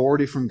that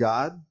authority from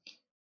God?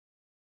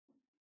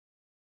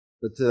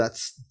 But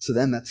to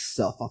them, that's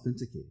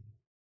self-authenticating.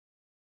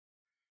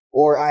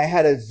 Or I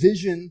had a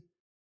vision,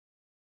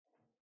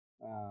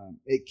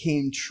 it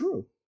came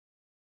true.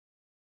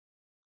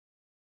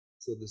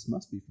 So this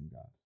must be from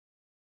God.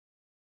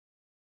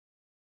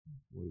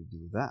 What do we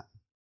do with that?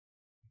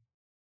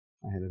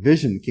 I had a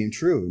vision, it came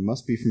true. It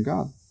must be from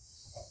God.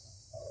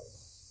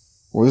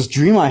 Or this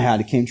dream I had,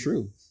 it came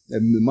true.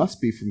 It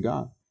must be from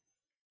God.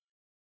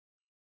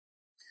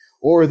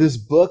 Or this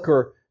book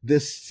or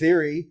this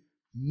theory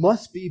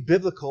must be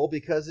biblical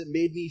because it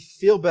made me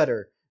feel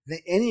better.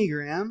 The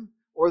Enneagram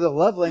or the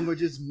love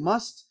languages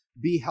must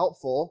be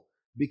helpful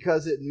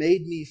because it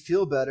made me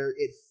feel better.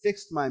 It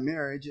fixed my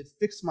marriage. It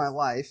fixed my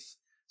life.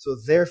 So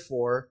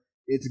therefore,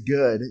 it's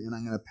good, and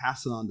I'm going to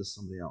pass it on to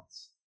somebody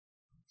else.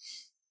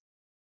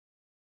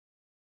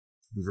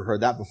 You've ever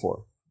heard that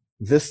before?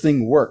 This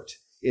thing worked.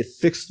 It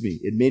fixed me.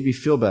 It made me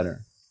feel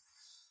better.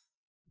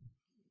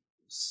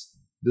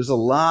 There's a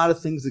lot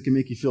of things that can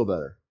make you feel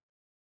better,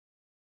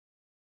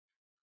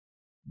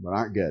 but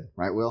aren't good.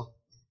 Right, Will?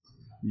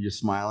 You're just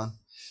smiling.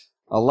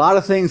 A lot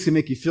of things can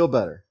make you feel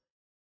better.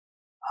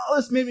 Oh,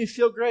 this made me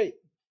feel great.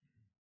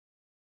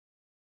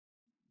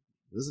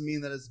 Doesn't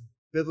mean that it's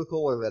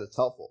biblical or that it's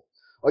helpful.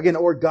 Again,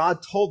 or God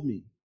told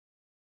me.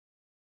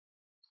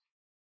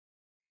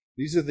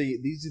 These are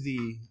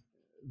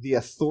the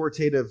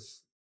authoritative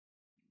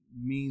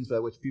means by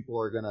which people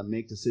are going to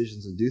make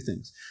decisions and do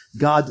things.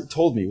 God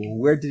told me. Well,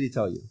 where did he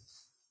tell you?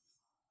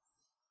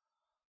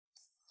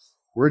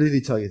 Where did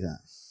he tell you that?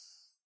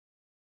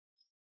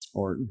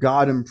 Or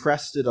God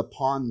impressed it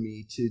upon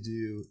me to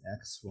do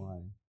X, Y,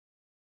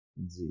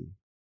 and Z.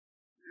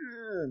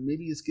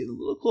 Maybe it's getting a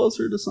little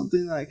closer to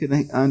something that I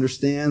can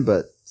understand,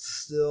 but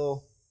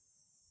still,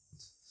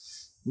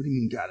 what do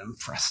you mean God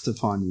impressed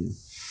upon you?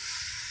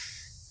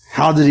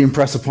 How did he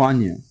impress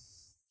upon you?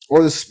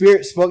 Or the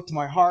Spirit spoke to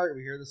my heart.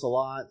 We hear this a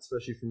lot,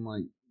 especially from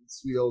like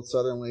sweet old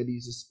Southern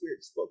ladies. The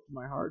Spirit spoke to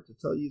my heart to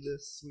tell you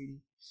this,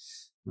 sweetie.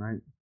 Right?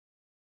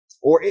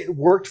 Or it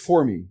worked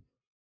for me.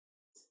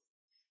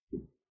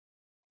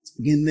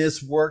 Again,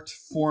 this worked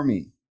for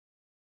me.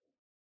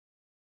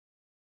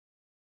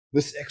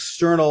 This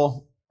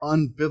external,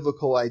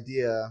 unbiblical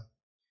idea,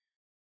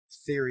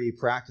 theory,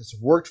 practice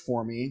worked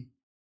for me.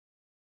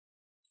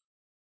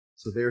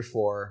 So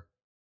therefore,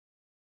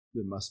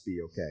 it must be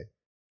okay.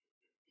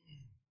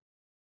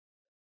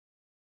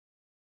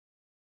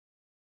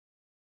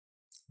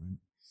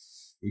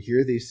 We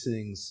hear these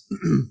things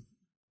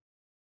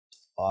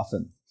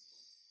often.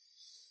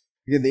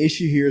 Again, the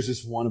issue here is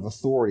just one of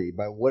authority.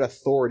 By what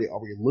authority are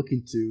we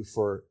looking to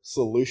for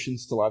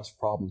solutions to life's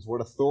problems?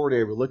 What authority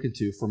are we looking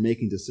to for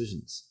making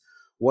decisions?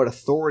 What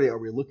authority are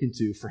we looking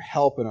to for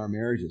help in our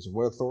marriages?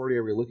 What authority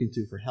are we looking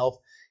to for help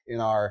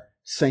in our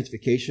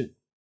sanctification?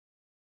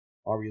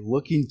 Are we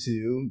looking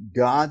to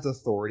God's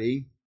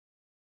authority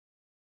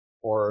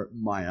or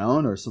my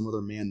own or some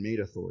other man-made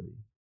authority.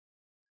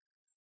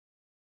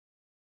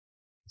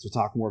 So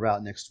we'll talk more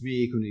about next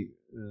week when we,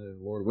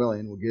 Lord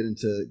willing, we'll get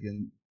into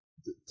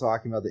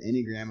talking about the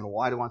Enneagram. And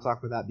why do I want to talk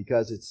about that?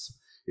 Because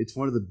it's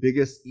one of the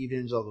biggest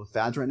evangelical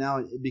fads right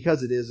now.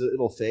 Because it is,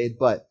 it'll fade,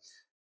 but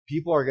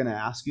people are going to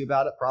ask you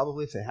about it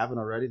probably. If they haven't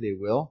already, they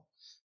will.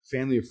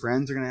 Family or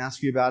friends are going to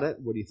ask you about it.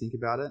 What do you think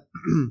about it?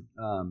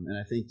 And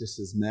I think just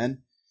as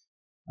men,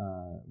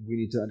 we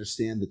need to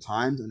understand the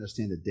times,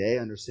 understand the day,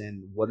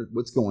 understand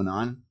what's going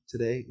on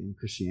today in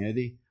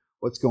Christianity.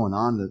 What's going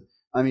on?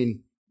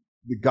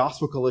 The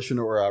Gospel Coalition,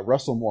 or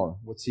Russell Moore,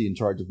 what's he in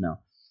charge of now?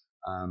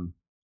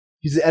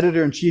 He's the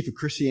editor-in-chief of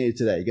Christianity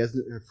Today. You guys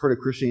have heard of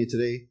Christianity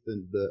Today?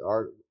 The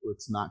art,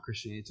 it's not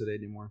Christianity Today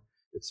anymore.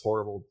 It's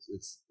horrible.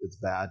 It's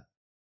bad.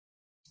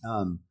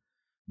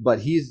 But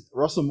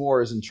Russell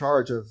Moore is in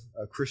charge of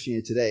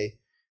Christianity Today.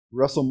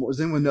 Russell Moore, does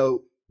anyone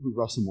know who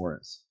Russell Moore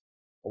is?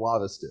 A lot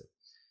of us do.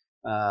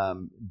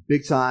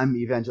 Big time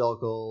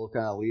evangelical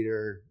kind of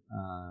leader.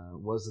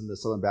 Was in the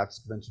Southern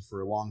Baptist Convention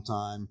for a long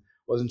time.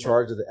 Was in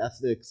charge of the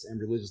Ethics and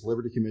Religious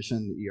Liberty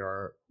Commission, the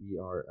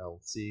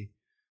ERLC,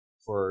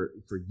 for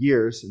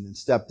years, and then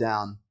stepped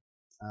down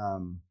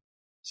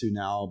to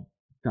now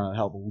kind of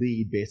help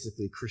lead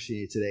basically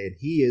Christianity Today. And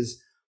he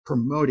is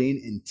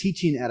promoting and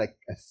teaching at a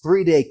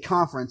 3-day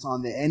conference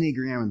on the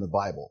Enneagram and the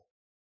Bible.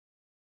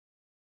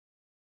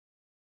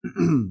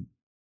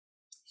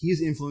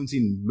 He's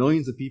influencing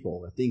millions of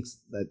people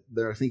that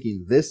they're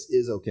thinking this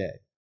is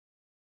okay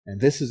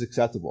and this is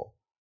acceptable.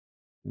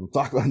 And we'll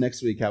talk about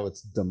next week how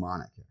it's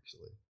demonic,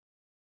 actually.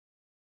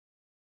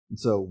 And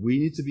so we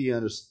need to be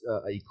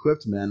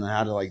equipped, men, on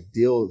how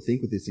to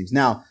think with these things.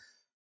 Now,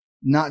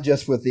 not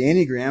just with the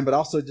Enneagram, but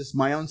also just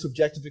my own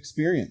subjective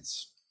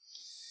experience,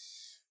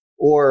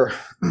 or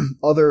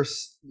other,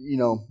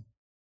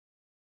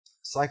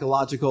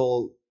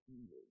 psychological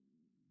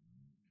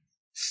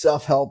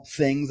self-help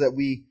things that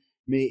we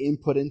may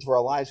input into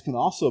our lives can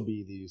also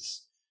be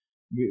these.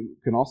 We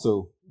can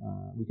also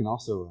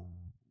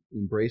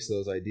embrace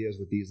those ideas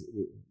with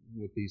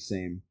these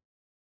same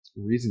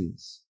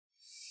reasonings.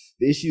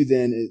 The issue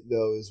then,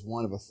 though, is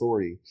one of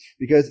authority.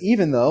 Because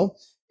even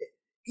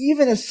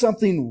if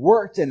something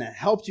worked and it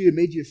helped you and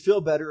made you feel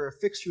better or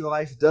fixed your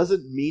life,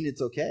 doesn't mean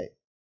it's okay.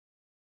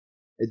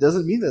 It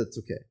doesn't mean that it's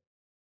okay.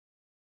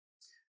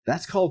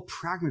 That's called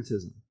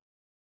pragmatism,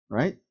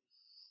 right?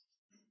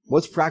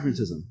 What's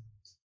pragmatism?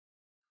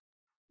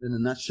 In a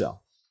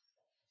nutshell.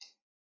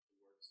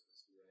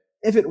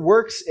 If it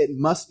works, it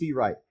must be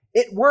right.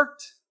 It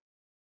worked.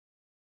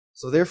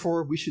 So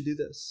therefore, we should do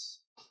this.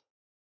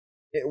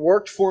 It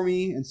worked for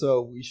me, and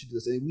so we should do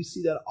this. And we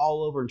see that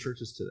all over in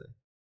churches today.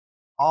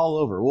 All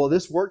over. Well,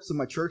 this worked, so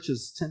my church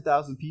is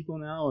 10,000 people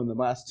now in the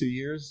last 2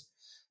 years.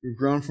 We've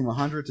grown from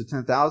 100 to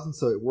 10,000,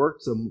 so it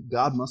worked, so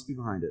God must be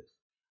behind it.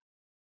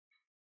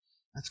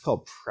 That's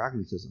called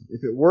pragmatism.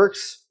 If it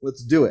works,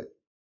 let's do it.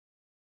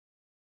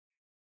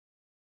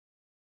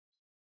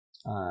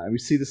 We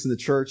see this in the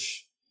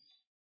church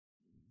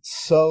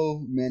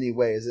so many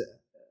ways.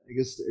 I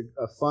guess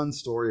a fun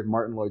story of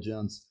Martin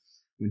Lloyd-Jones.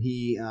 When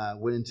he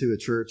went into a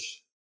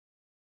church,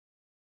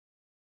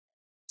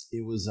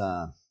 it was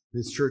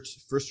his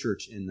first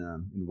church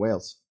in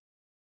Wales.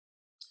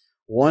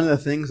 One of the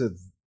things,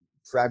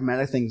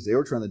 pragmatic things they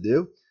were trying to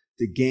do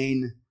to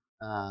gain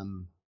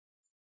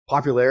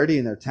popularity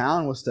in their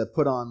town was to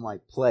put on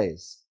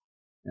plays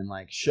and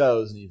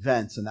shows and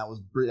events, and that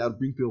would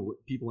bring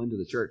people into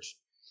the church.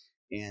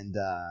 And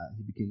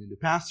he became a new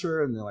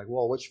pastor, and they're like,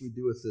 well, what should we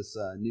do with this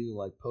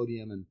new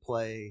podium and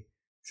play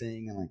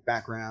thing and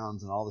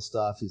backgrounds and all this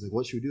stuff? He's like,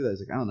 what should we do with that?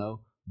 He's like, I don't know,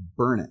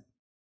 burn it.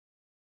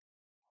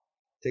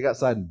 Take it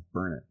outside and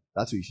burn it.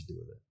 That's what you should do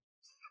with it.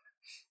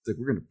 It's like,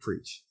 we're going to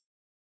preach.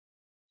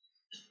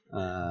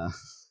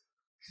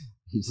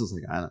 He's just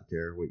like, I don't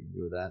care what you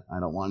do with that. I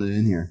don't want it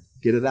in here.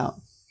 Get it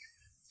out.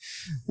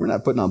 We're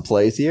not putting on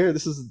plays here.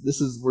 This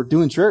is we're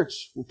doing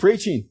church. We're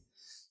preaching.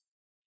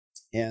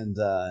 And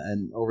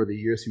over the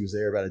years he was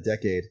there, about a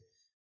decade,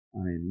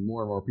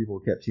 more and more people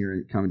kept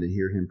coming to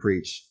hear him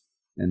preach.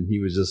 And he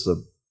was just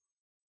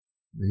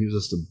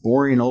a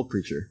boring old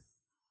preacher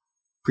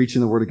preaching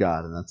the word of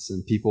God. And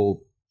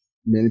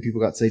many people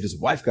got saved. His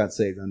wife got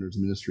saved under his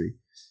ministry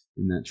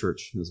in that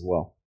church as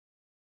well.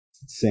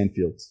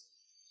 Sandfields.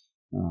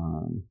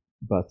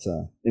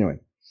 Anyway,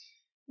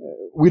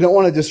 we don't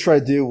want to just try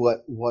to do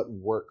what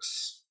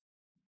works.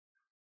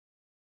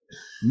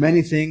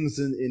 Many things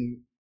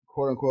in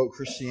quote unquote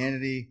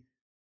Christianity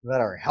that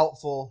are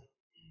helpful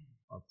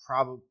are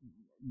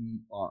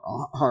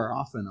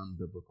often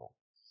unbiblical.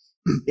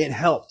 It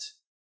helped.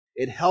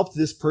 It helped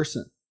this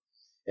person.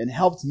 It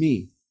helped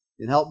me.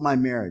 It helped my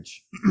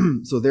marriage.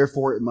 So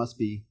therefore it must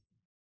be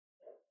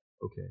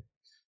okay.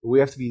 But we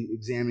have to be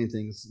examining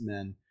things,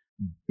 men,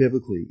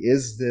 biblically.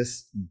 Is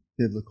this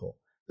biblical?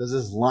 Does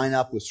this line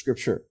up with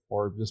Scripture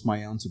or just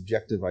my own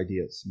subjective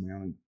ideas, my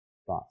own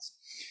thoughts?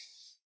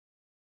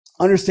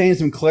 Understanding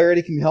some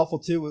clarity can be helpful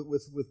too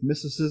with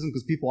mysticism,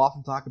 because people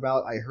often talk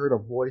about, I heard a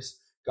voice,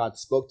 God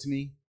spoke to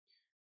me.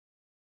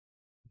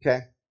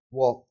 Okay,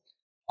 well,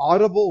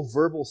 audible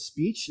verbal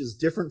speech is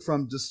different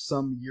from just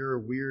your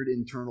weird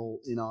internal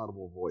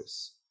inaudible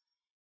voice.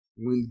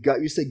 When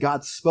you say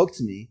God spoke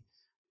to me,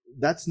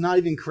 that's not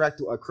even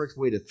a correct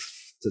way to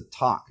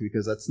talk,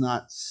 because that's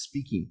not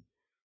speaking,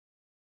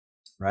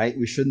 right?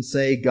 We shouldn't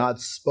say God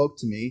spoke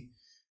to me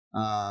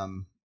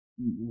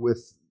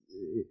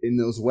in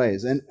those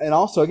ways. And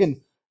also,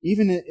 again,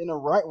 even in a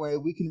right way,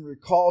 we can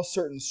recall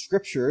certain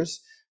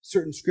scriptures.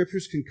 Certain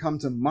scriptures can come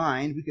to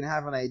mind. We can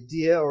have an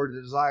idea or a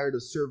desire to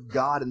serve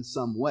God in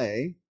some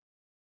way.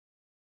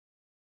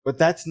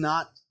 But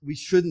we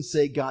shouldn't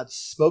say God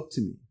spoke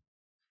to me.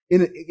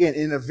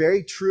 In a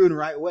very true and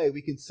right way,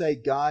 we can say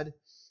God,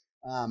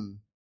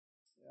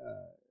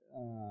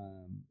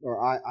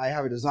 or I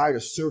have a desire to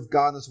serve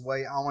God in this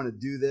way. I want to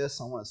do this.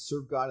 I want to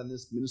serve God in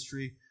this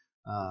ministry.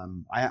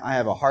 I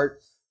have a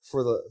heart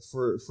for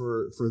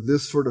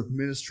this sort of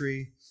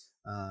ministry.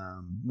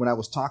 When I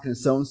was talking to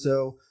so and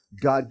so,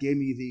 God gave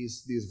me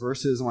these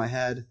verses in my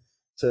head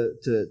to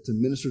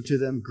minister to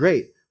them.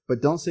 Great,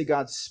 but don't say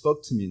God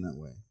spoke to me in that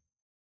way.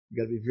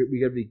 We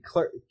got to be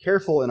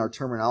careful in our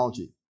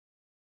terminology.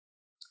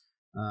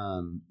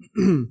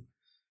 Again,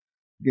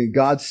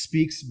 God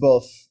speaks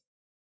both,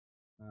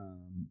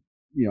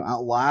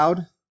 out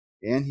loud,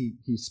 and he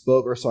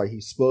spoke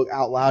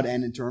out loud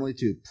and internally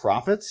to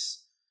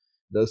prophets,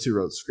 those who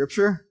wrote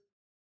scripture.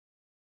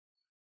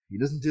 He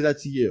doesn't do that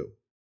to you.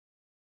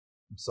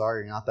 I'm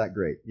sorry, you're not that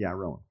great. Yeah,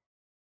 Rowan.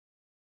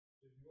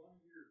 If you want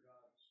to hear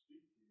God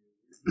speak to you, read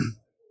the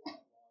Bible out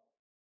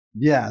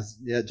loud.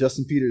 Yeah,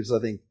 Justin Peters, I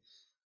think,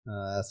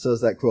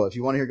 says that quote. If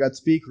you want to hear God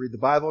speak, read the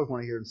Bible. If you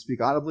want to hear him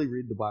speak audibly,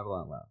 read the Bible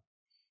out loud.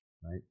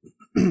 Right?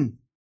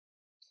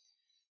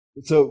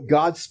 So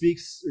God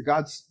speaks, or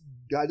God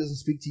doesn't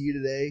speak to you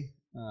today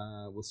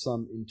with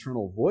some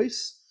internal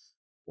voice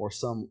or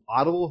some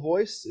audible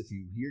voice. If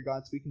you hear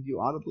God speaking to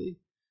you audibly,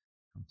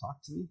 come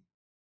talk to me.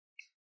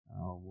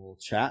 We'll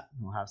chat.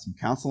 We'll have some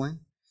counseling.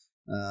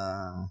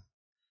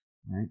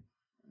 Right?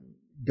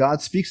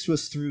 God speaks to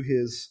us through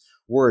his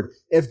word.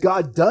 If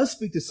God does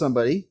speak to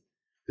somebody,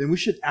 then we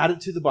should add it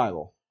to the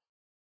Bible.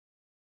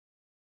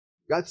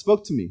 God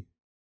spoke to me.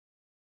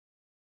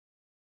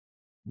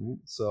 Right?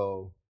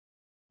 So,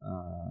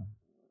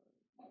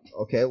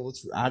 okay, well,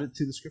 let's add it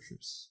to the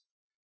scriptures.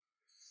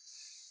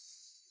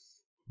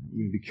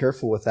 You need to be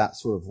careful with that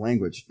sort of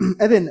language.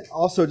 And then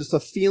also, just a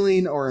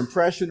feeling or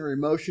impression or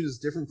emotion is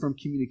different from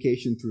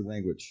communication through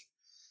language.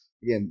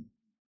 Again,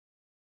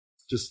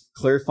 just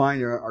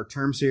clarifying our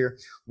terms here.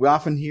 We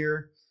often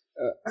hear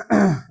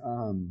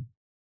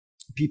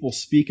people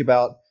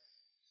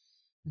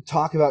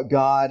talk about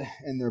God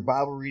in their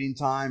Bible reading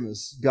time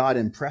as God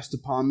impressed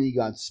upon me,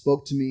 God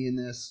spoke to me in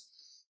this,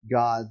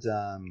 God,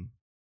 I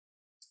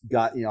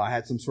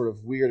had some sort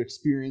of weird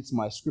experience in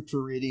my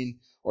scripture reading,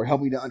 or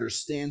helped me to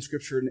understand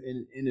scripture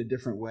in a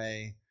different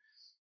way.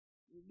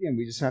 Again,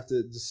 we just have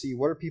to see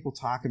what are people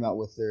talking about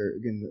with their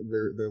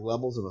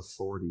levels of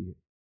authority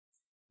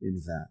in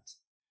that.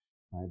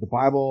 Right? The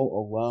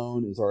Bible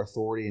alone is our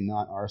authority and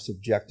not our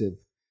subjective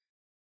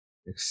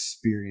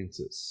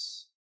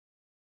experiences.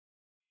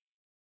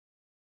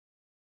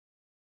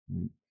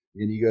 Right?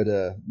 And you go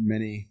to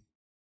many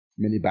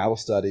Bible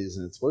studies,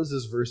 and it's, what does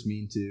this verse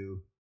mean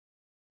to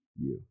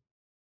you?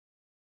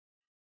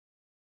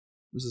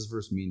 What does this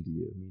verse mean to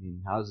you?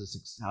 Meaning, how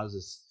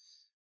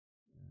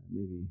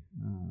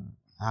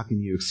can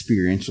you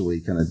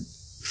experientially kind of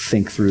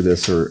think through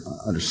this or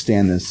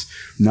understand this,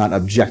 not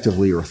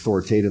objectively or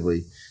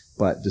authoritatively,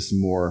 but just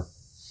more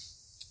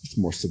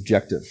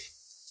subjective,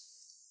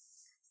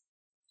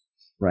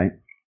 right?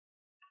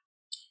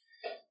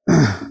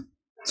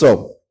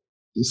 So,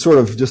 sort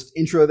of just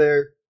intro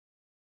there,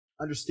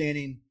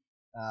 understanding.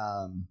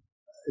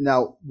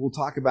 Now we'll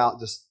talk about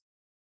just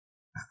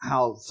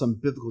how some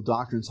biblical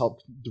doctrines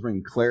help to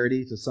bring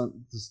clarity to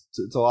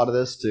a lot of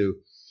this, to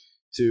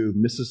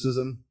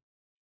mysticism,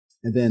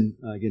 and then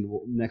again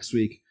next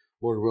week,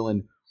 Lord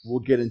willing, we'll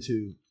get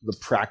into the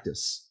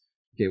practice.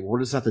 Okay, what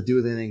does that have to do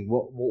with anything?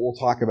 We'll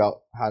talk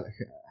about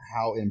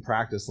how in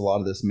practice a lot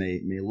of this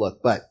may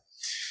look, but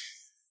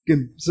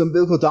again, some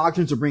biblical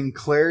doctrines are bringing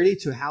clarity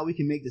to how we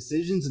can make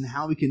decisions and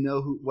how we can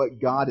know what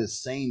God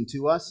is saying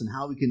to us, and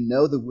how we can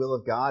know the will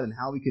of God, and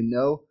how we can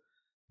know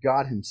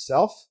God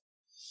Himself.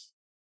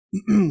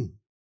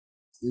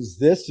 Is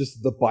this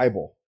just the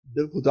Bible?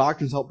 Biblical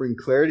doctrines help bring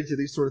clarity to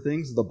these sort of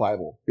things. The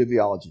Bible,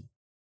 bibliology.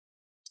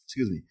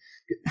 Excuse me.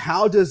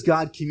 How does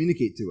God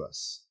communicate to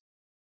us?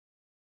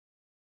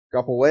 A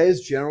couple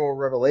ways: general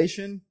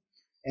revelation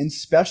and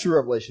special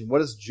revelation.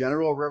 What is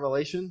general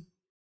revelation?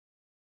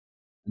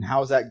 And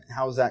how is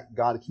that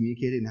God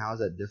communicated, and how is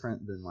that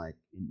different than like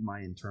my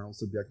internal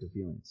subjective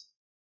feelings?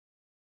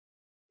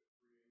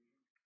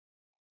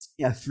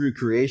 Yeah, through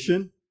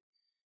creation.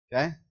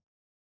 Okay.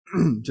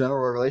 General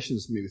revelation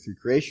is maybe through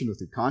creation or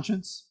through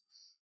conscience.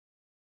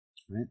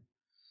 Right?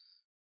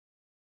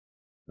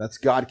 That's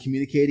God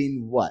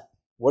communicating what?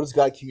 What is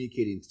God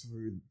communicating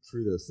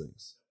through those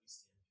things?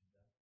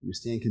 We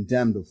stand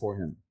condemned before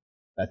Him.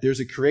 That there's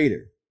a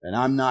creator, and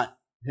I'm not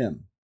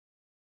Him.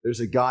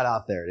 There's a God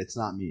out there, and it's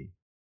not me.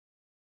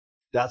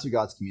 That's what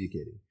God's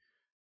communicating.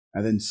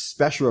 And then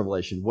special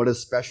revelation. What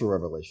is special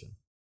revelation?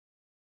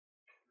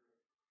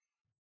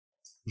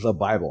 The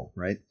Bible,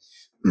 right?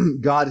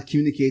 God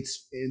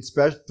communicates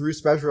through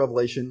special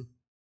revelation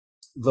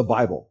the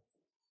Bible.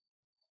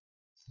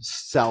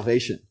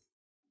 Salvation.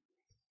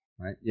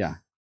 Right? Yeah.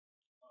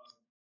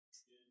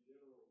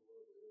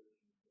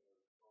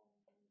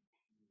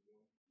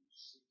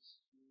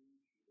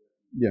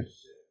 Yeah.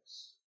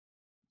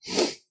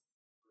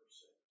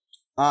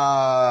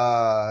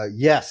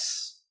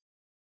 Yes.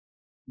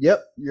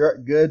 Yep, you're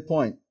good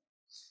point.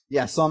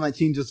 Yeah, Psalm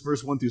 19, just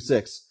verse 1 through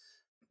 6.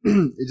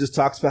 It just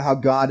talks about how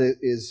God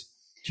is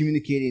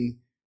communicating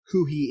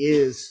who he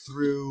is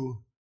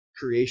through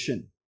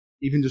creation,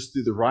 even just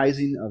through the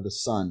rising of the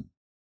sun.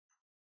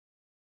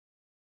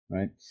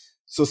 Right?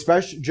 So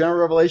general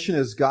revelation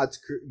is God's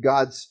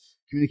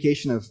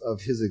communication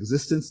of his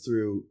existence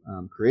through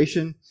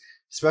creation.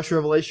 Special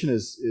revelation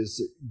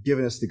is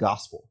giving us the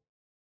gospel.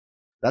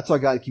 That's why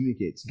God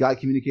communicates. God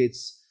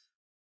communicates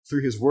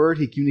through his word.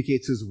 He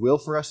communicates his will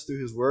for us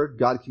through his word.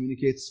 God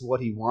communicates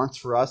what he wants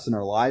for us in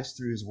our lives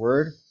through his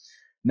word.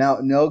 Now,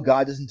 no,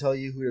 God doesn't tell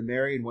you who to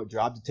marry and what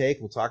job to take.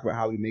 We'll talk about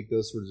how we make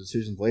those sort of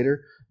decisions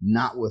later,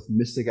 not with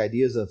mystic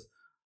ideas of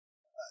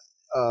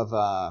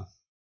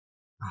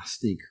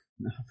stink,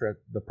 for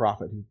the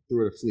prophet who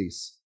threw out a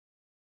fleece.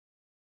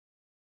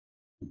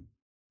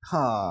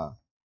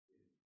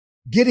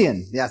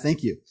 Gideon, yeah,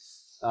 thank you.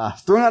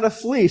 Thrown out a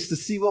fleece to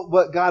see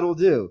what God will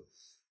do.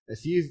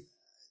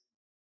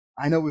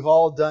 I know we've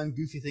all done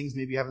goofy things.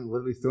 Maybe you haven't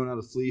literally thrown out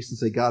a fleece and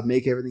say, God,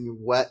 make everything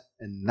wet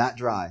and not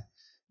dry.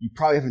 You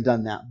probably haven't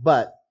done that.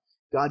 But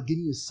God, give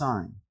me a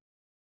sign.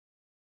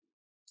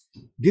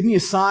 Give me a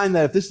sign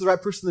that if this is the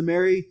right person to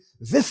marry,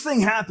 this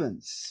thing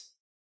happens.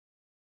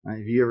 Right?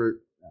 Have you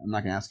ever, I'm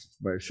not going to ask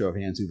by a show of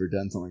hands who've ever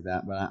done something like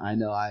that, but I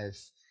know in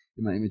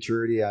my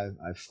immaturity,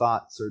 I've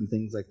thought certain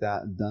things like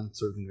that and done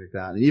certain things like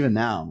that. And even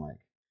now, I'm like,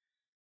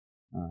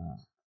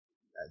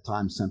 at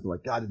times tempted,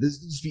 like, God, this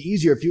would just be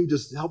easier if you would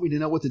just help me to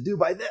know what to do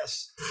by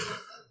this.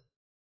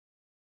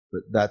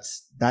 But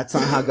that's not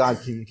how God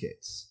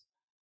communicates.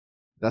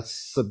 That's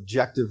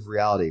subjective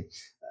reality.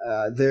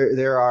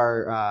 There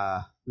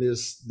are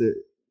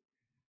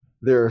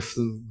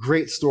some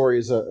great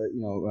stories.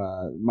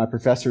 My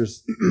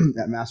professors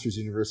at Masters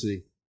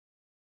University,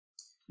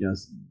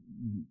 it's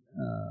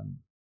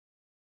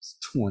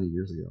 20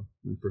 years ago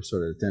when I first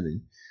started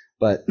attending,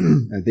 but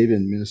they've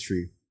been in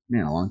ministry,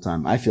 man, a long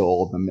time. I feel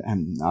old,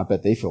 and I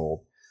bet they feel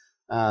old.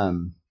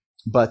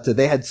 But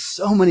they had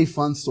so many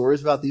fun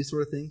stories about these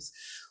sort of things.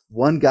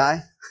 One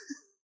guy,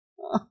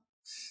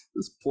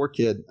 this poor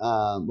kid,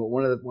 but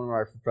one of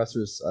our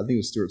professors, I think it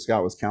was Stuart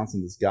Scott, was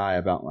counseling this guy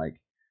about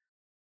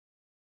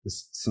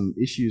some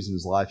issues in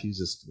his life. He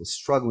was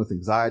struggling with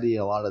anxiety,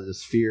 a lot of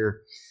this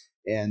fear,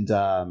 and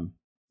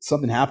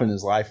something happened in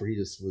his life where he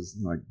just was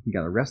he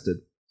got arrested.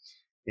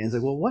 And he's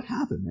like, well, what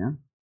happened, man?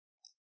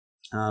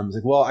 He's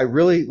like, well, I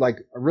really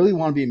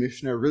want to be a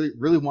missionary.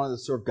 Really wanted to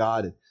serve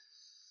God.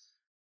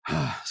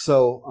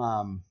 So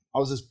I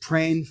was just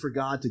praying for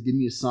God to give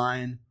me a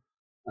sign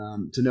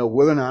to know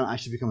whether or not I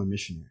should become a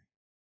missionary.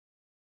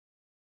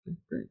 Okay,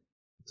 great.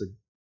 It's a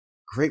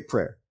great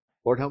prayer.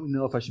 Lord, help me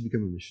know if I should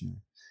become a missionary.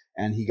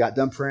 And he got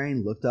done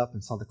praying, looked up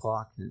and saw the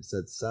clock, and it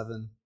said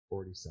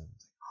 7:47.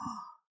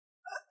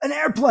 An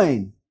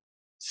airplane!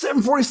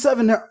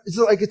 747 is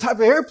like a type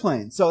of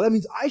airplane. So that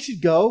means I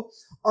should go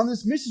on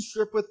this mission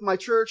trip with my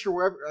church or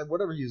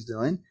whatever he was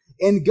doing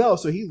and go.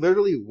 So he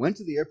literally went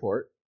to the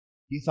airport.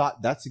 He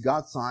thought, that's a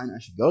God sign. I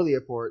should go to the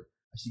airport.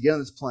 I should get on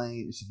this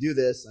plane. I should do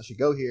this. I should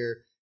go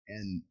here.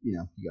 And, he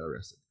got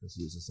arrested because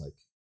he was just like,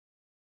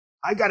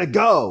 I got to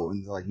go.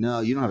 And they're like,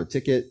 no, you don't have a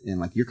ticket.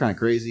 And you're kind of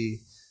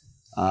crazy.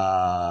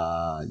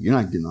 You're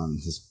not getting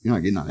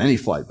on any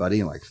flight,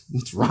 buddy. Like,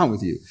 what's wrong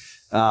with you?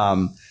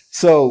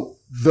 So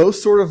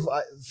those sort of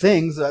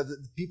things,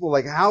 people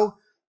how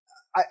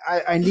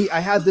I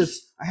had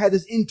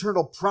this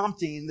internal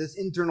prompting, this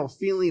internal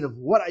feeling of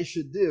what I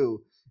should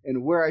do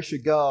and where I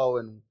should go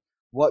and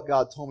what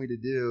God told me to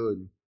do.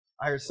 And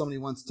I heard somebody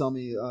once tell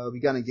me we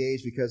got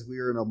engaged because we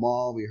were in a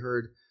mall. We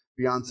heard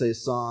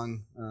Beyonce's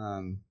song,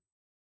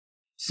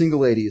 "Single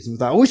Ladies," and we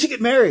thought, we should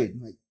get married.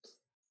 I'm like,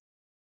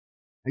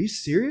 are you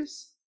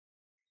serious?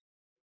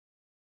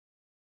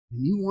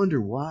 And you wonder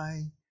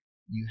why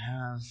you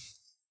have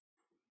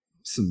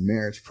some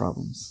marriage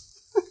problems.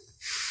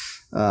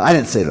 I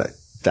didn't say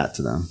that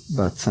to them,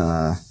 but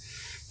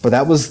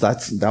that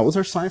was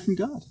our sign from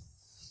God.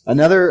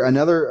 Another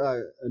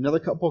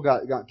couple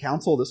got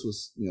counsel. This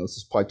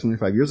is probably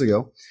 25 years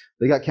ago.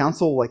 They got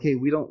counsel like, hey,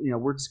 we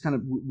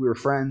were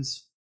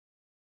friends.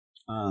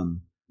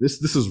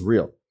 This is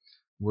real.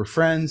 We're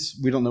friends.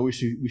 We don't know we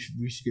should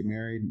get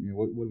married.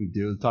 What do we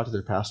do? Talk to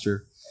their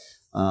pastor.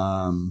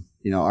 All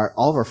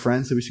of our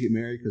friends said we should get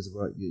married because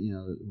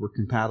we're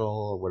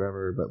compatible or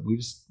whatever, but we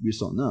just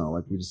don't know.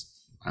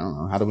 I don't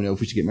know. How do we know if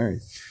we should get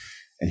married?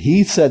 And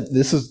he said,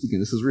 this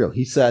is real.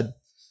 He said,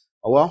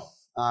 oh, well,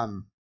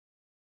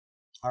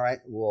 all right,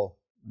 well,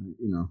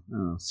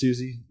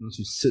 Susie, why don't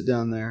you sit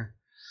down there?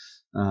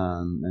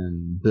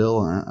 and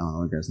Bill, I don't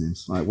know the guy's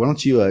names. All right, why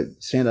don't you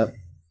stand up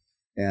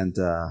and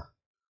why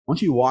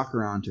don't you walk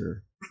around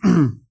her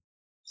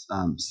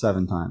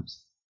 7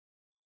 times?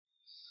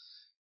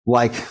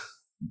 Like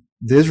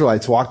the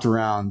Israelites walked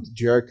around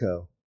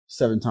Jericho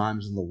 7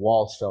 times and the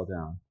walls fell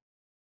down.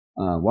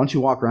 Why don't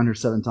you walk around her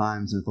 7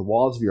 times, and if the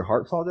walls of your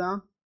heart fall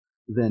down,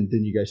 then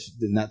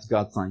that's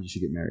God's sign you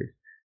should get married.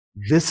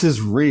 This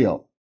is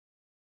real.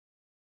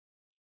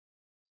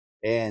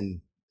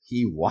 And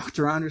he walked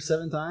around her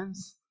 7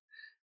 times.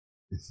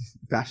 The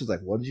pastor's like,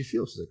 what did you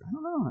feel? She's like, I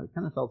don't know. I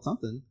kind of felt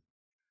something.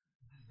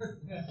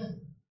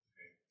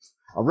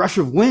 A rush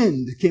of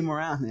wind came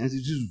around and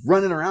he's just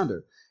running around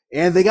her.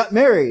 And they got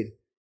married.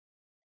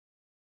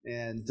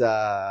 And,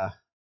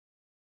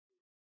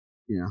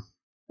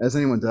 as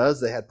anyone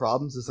does, they had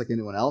problems just like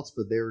anyone else,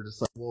 but they were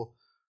just like, well,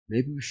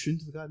 maybe we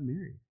shouldn't have gotten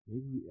married.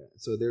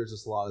 So there's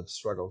just a lot of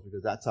struggles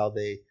because that's how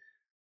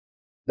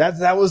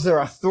that was their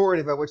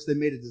authority by which they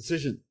made a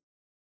decision.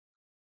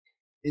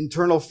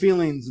 Internal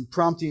feelings and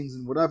promptings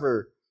and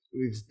whatever,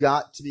 we've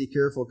got to be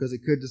careful because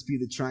it could just be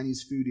the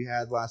Chinese food you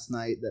had last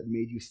night that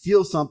made you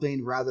feel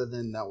something rather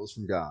than that was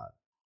from God.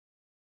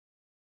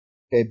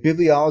 Okay,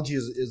 bibliology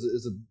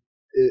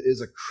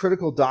is a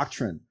critical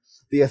doctrine.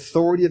 The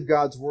authority of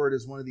God's word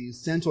is one of the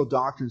essential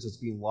doctrines that's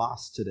being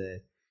lost today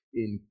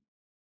in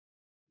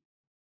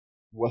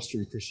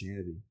Western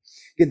Christianity.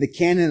 Again, the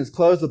canon is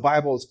closed, the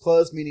Bible is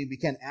closed, meaning we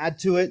can't add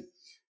to it.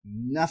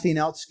 Nothing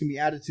else can be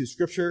added to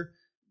Scripture.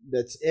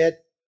 That's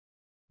it.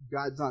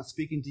 God's not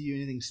speaking to you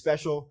anything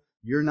special.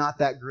 You're not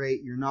that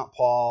great. You're not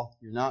Paul.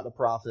 You're not a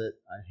prophet.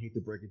 I hate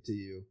to break it to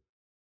you.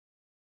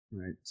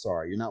 Right?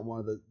 Sorry, you're not one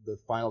of the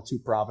final 2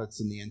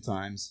 prophets in the end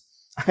times.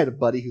 I had a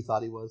buddy who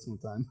thought he was one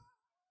time.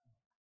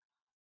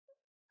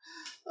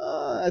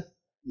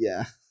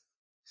 Yeah.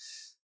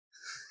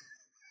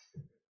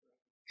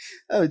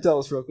 Let me tell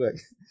us real quick.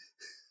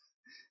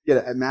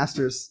 Yeah, at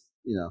Masters,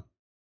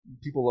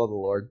 people love the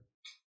Lord.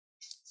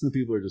 Some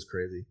people are just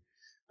crazy.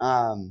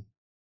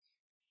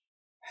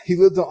 He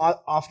lived on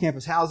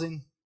off-campus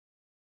housing,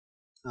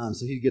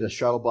 so he'd get a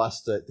shuttle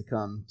bus to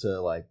come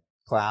to like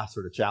class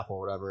or to chapel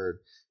or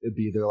whatever. It'd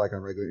be there like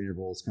on regular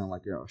intervals, kind of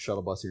like a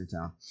shuttle bus here in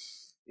town.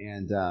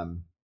 And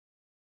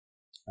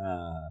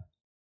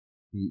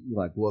he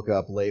like woke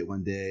up late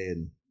one day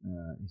and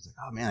he's like,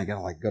 "Oh man, I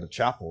gotta like go to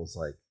chapel. It's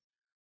like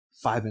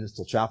 5 minutes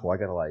till chapel. I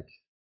gotta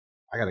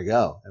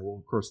go." And well,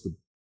 of course the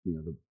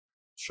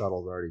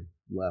shuttle's already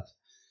left,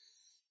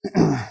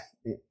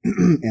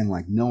 and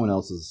like no one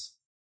else is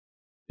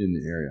in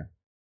the area.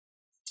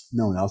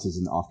 No one else is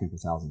in the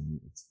off-campus housing.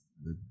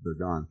 They're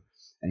gone.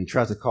 And he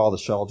tries to call the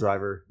shuttle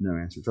driver, no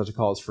answer. He tries to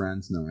call his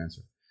friends, no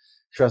answer.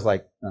 He tries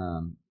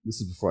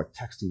this is before like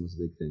texting was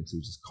a big thing, so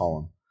we just call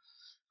him.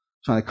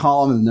 Trying to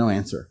call him and no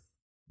answer.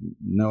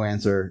 No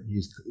answer.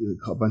 He's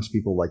a bunch of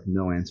people like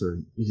no answer.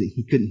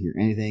 He couldn't hear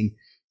anything.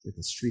 Like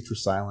the streets were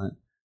silent.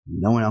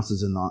 No one else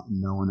is in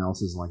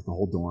like the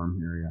whole dorm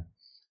area.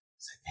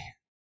 It's like, man,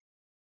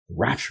 the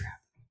rapture happened.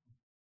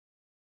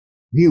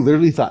 He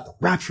literally thought the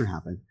rapture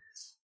happened.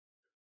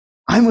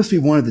 I must be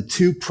one of the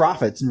 2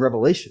 prophets in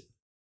Revelation.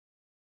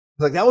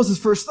 Like that was his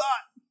first thought.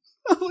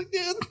 I was like,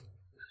 dude,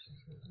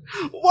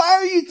 why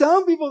are you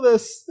telling people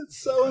this?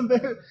 It's so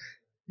embarrassing.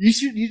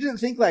 You didn't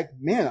think like,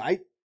 man,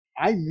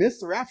 I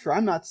missed the rapture.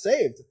 I'm not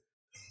saved.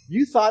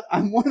 You thought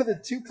I'm one of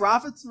the 2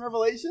 prophets in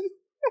Revelation?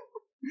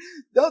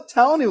 Don't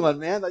tell anyone,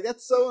 man. Like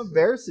that's so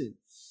embarrassing.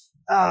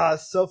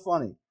 So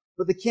funny.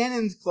 But the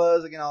canon's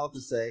closed, again, I'll have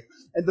to say.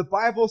 And the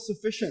Bible is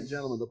sufficient,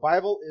 gentlemen. The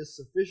Bible is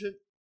sufficient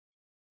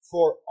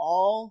for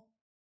all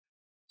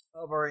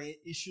of our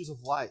issues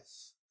of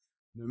life.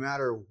 No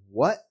matter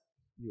what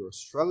you are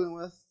struggling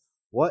with,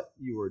 what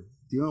you are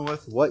dealing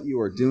with, what you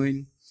are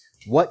doing,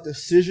 what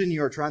decision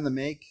you are trying to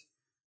make,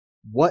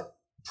 what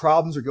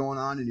problems are going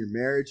on in your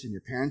marriage, in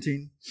your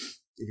parenting,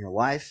 in your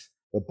life,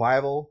 the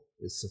Bible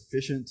is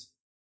sufficient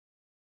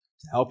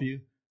to help you.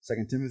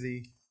 2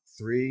 Timothy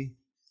 3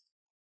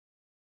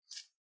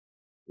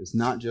 is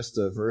not just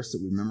a verse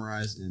that we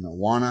memorized in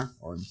Awana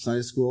or in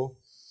Sunday school.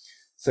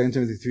 2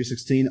 Timothy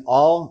 3:16,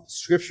 all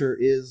Scripture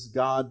is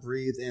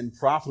God-breathed and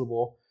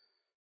profitable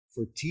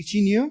for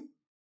teaching you,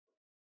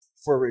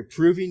 for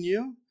reproving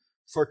you,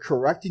 for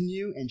correcting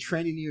you, and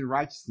training you in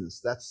righteousness.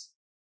 That's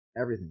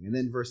everything. And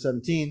then verse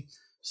 17,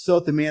 so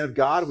that the man of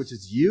God, which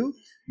is you,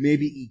 may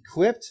be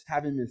equipped,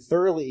 having been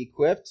thoroughly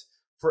equipped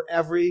for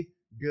every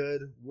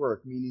good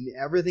work. Meaning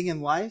everything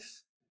in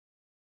life,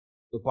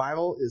 the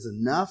Bible is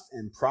enough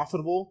and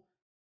profitable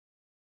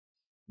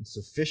and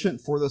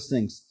sufficient for those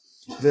things.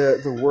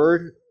 The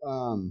word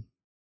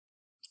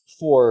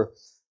for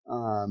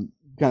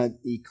kind of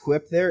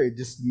equipped there, it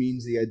just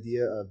means the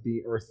idea of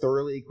being, or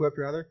thoroughly equipped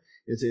rather.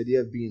 It's the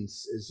idea of being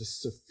is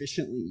just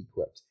sufficiently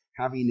equipped,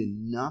 having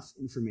enough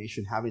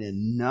information, having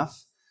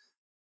enough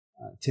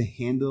to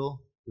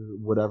handle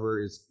whatever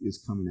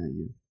is coming at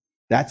you.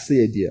 That's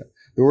the idea.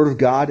 The Word of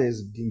God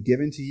has been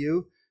given to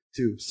you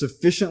to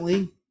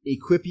sufficiently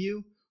equip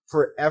you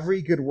for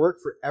every good work,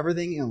 for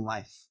everything in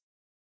life.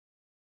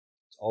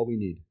 It's all we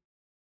need.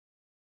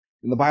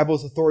 And the Bible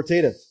is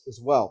authoritative as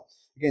well.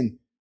 Again,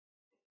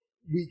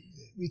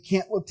 we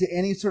can't look to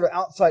any sort of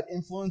outside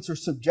influence or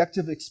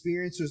subjective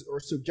experiences or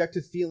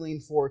subjective feeling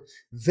for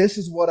this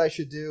is what I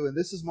should do and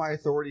this is my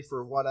authority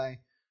for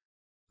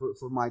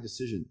for my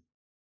decision.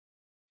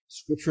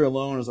 Scripture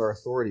alone is our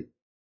authority.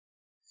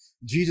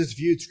 Jesus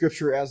viewed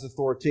Scripture as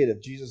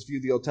authoritative. Jesus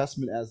viewed the Old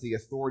Testament as the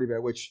authority by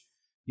which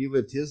he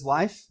lived his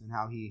life and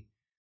how he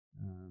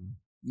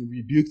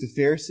rebuked the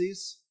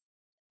Pharisees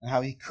and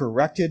how he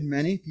corrected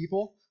many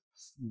people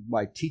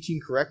by teaching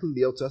correctly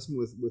the Old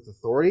Testament with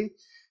authority.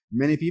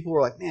 Many people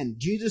were like, man,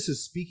 Jesus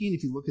is speaking.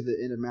 If you look at the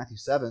end of Matthew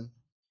 7,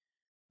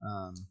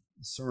 the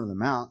Sermon on the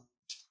Mount,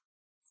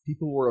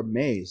 people were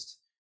amazed.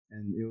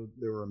 And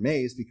they were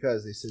amazed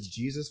because they said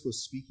Jesus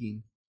was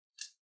speaking,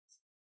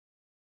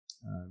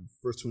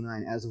 verse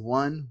 29, as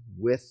one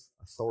with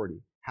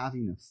authority,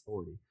 having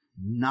authority,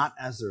 not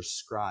as their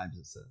scribes,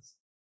 it says.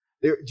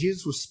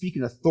 Jesus was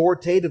speaking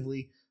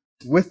authoritatively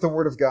with the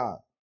Word of God.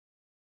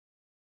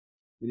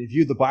 And if you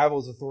viewed the Bible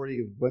as authority,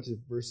 a bunch of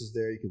verses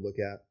there you could look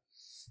at.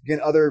 Again,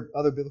 other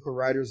biblical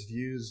writers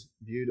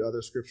viewed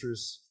other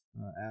scriptures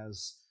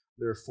as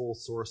their full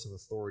source of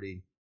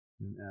authority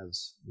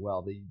as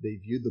well. They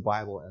viewed the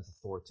Bible as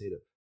authoritative,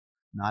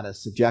 not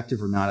as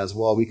subjective or not as,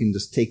 well, we can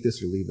just take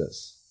this or leave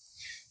this.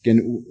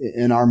 Again,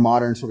 in our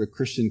modern sort of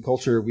Christian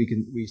culture,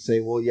 we say,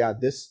 well, yeah,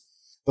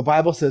 the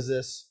Bible says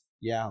this,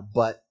 yeah,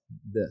 but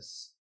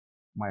this,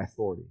 my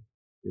authority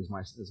is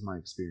my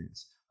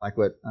experience. Like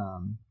what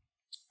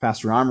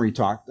Pastor Omri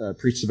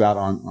preached about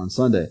on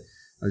Sunday.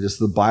 Just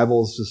the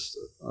Bible's just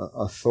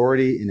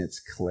authority in its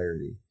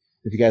clarity.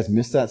 If you guys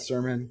missed that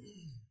sermon,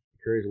 I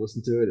encourage you to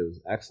listen to it. It was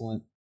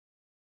excellent.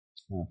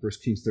 1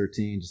 Kings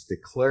 13, just the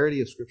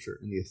clarity of Scripture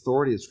and the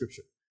authority of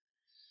Scripture.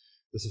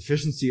 The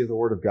sufficiency of the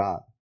Word of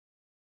God.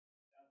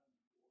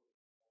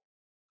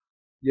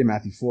 Yeah,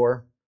 Matthew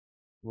 4.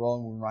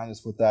 Roland will remind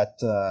us with that.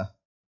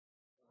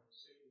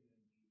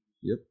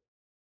 Yep.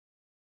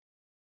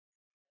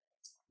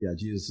 Yeah,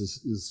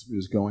 Jesus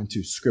is going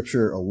to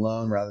Scripture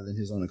alone rather than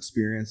his own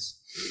experience.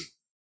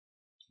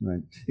 Right.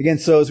 Again,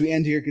 so as we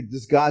end here,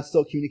 does God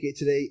still communicate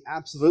today?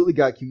 Absolutely,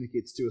 God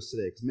communicates to us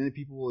today. Because many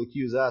people will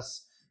accuse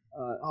us,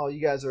 oh,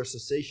 you guys are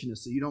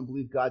cessationists, so you don't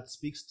believe God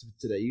speaks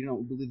today. You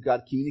don't believe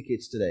God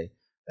communicates today.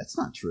 That's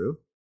not true.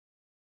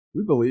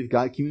 We believe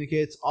God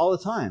communicates all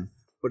the time,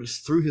 but it's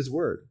through his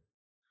Word.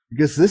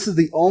 Because this is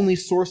the only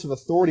source of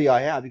authority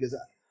I have. Because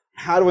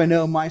how do I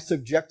know my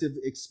subjective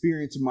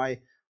experience and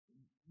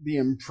the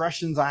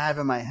impressions I have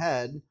in my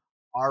head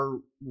are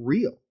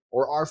real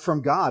or are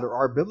from God or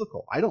are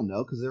biblical? I don't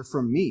know because they're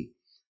from me.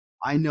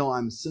 I know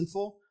I'm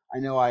sinful. I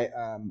know I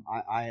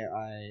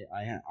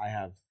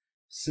have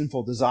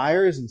sinful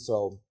desires, and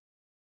so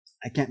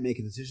I can't make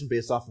a decision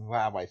based off of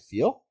how I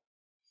feel.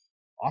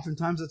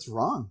 Oftentimes it's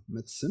wrong.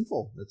 It's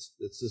sinful.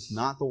 It's just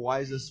not the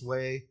wisest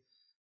way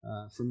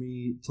for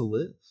me to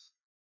live.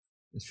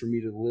 It's for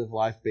me to live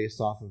life based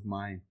off of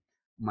my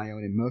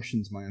own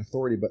emotions, my own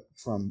authority, but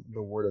from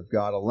the Word of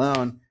God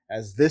alone.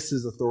 As this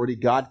is authority,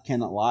 God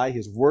cannot lie.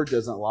 His Word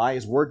doesn't lie.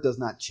 His Word does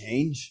not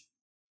change.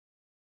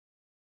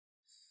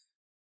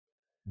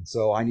 And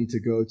so I need to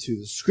go to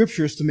the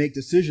Scriptures to make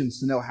decisions,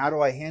 to know, how do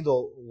I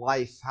handle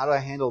life? How do I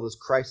handle this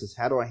crisis?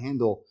 How do I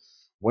handle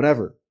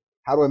whatever?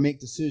 How do I make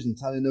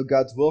decisions? How do I know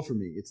God's will for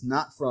me? It's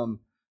not from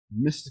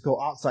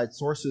mystical outside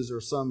sources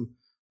or some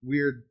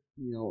weird,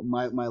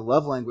 my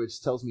love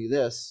language tells me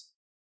this,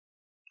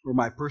 or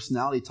my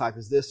personality type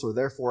is this, or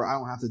therefore I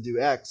don't have to do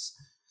X.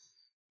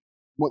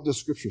 What does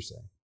Scripture say?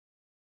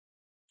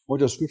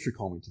 What does Scripture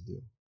call me to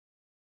do?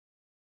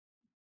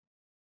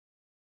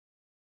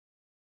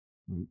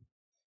 Right.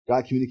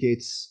 God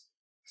communicates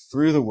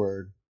through the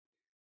Word.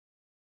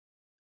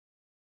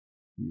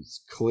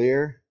 It's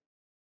clear.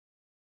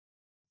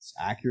 It's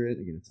accurate.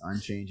 Again, it's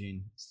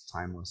unchanging. It's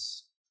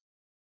timeless.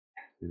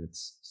 And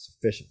it's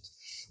sufficient.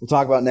 We'll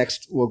talk about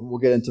next. We'll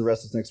get into the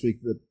rest of this next week.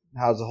 But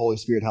how does the Holy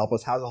Spirit help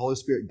us? How does the Holy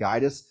Spirit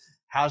guide us?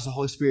 How does the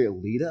Holy Spirit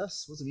lead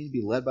us? What does it mean to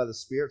be led by the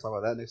Spirit? We'll talk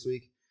about that next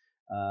week.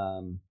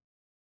 And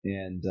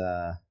then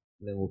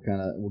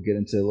we'll get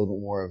into a little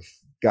bit more of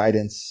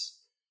guidance,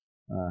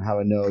 how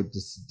to know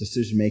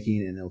decision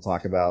making, and then we'll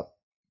talk about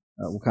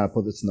we'll kind of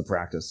put this into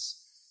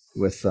practice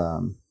with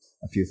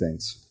a few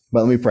things.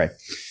 But let me pray.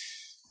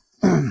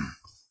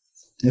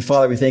 And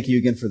Father, we thank you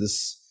again for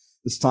this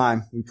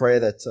time. We pray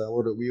that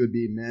Lord, that we would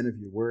be men of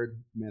your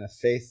Word, men of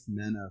faith,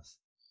 men of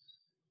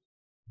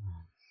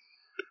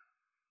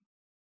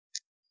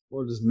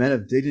Lord, just men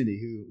of dignity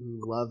who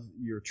love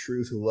your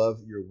truth, who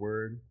love your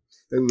Word.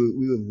 That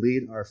we would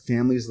lead our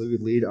families, that we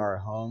would lead our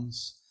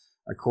homes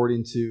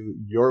according to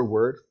your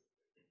Word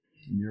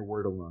and your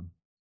Word alone.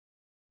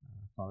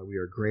 Father, we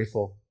are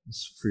grateful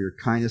for your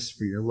kindness,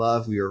 for your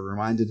love. We are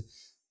reminded,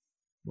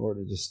 Lord,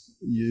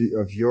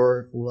 of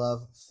your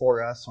love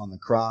for us on the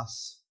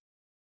cross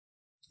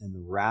and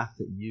the wrath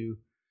that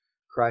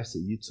Christ,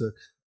 that you took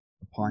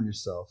upon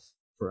yourself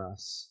for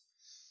us.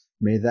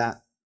 May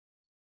that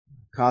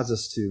cause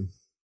us to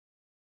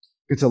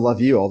get to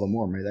love you all the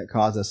more. May that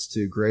cause us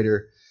to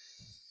greater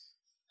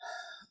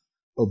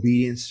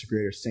obedience to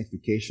greater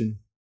sanctification.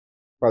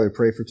 Father, we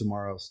pray for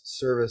tomorrow's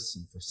service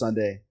and for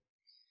Sunday,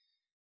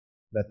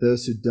 that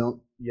those who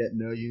don't yet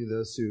know you,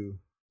 those who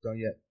don't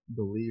yet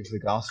believe the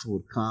gospel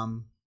would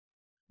come,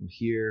 would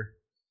hear,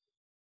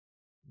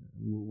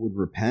 would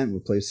repent,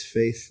 would place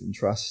faith and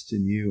trust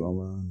in you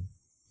alone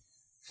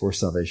for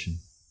salvation.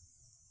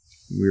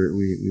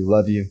 We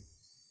love you.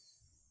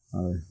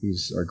 We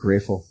are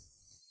grateful.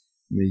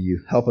 May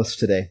you help us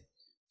today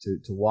to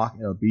walk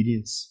in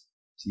obedience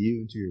to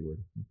you and to your word.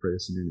 We pray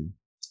this in your name.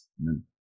 Amen.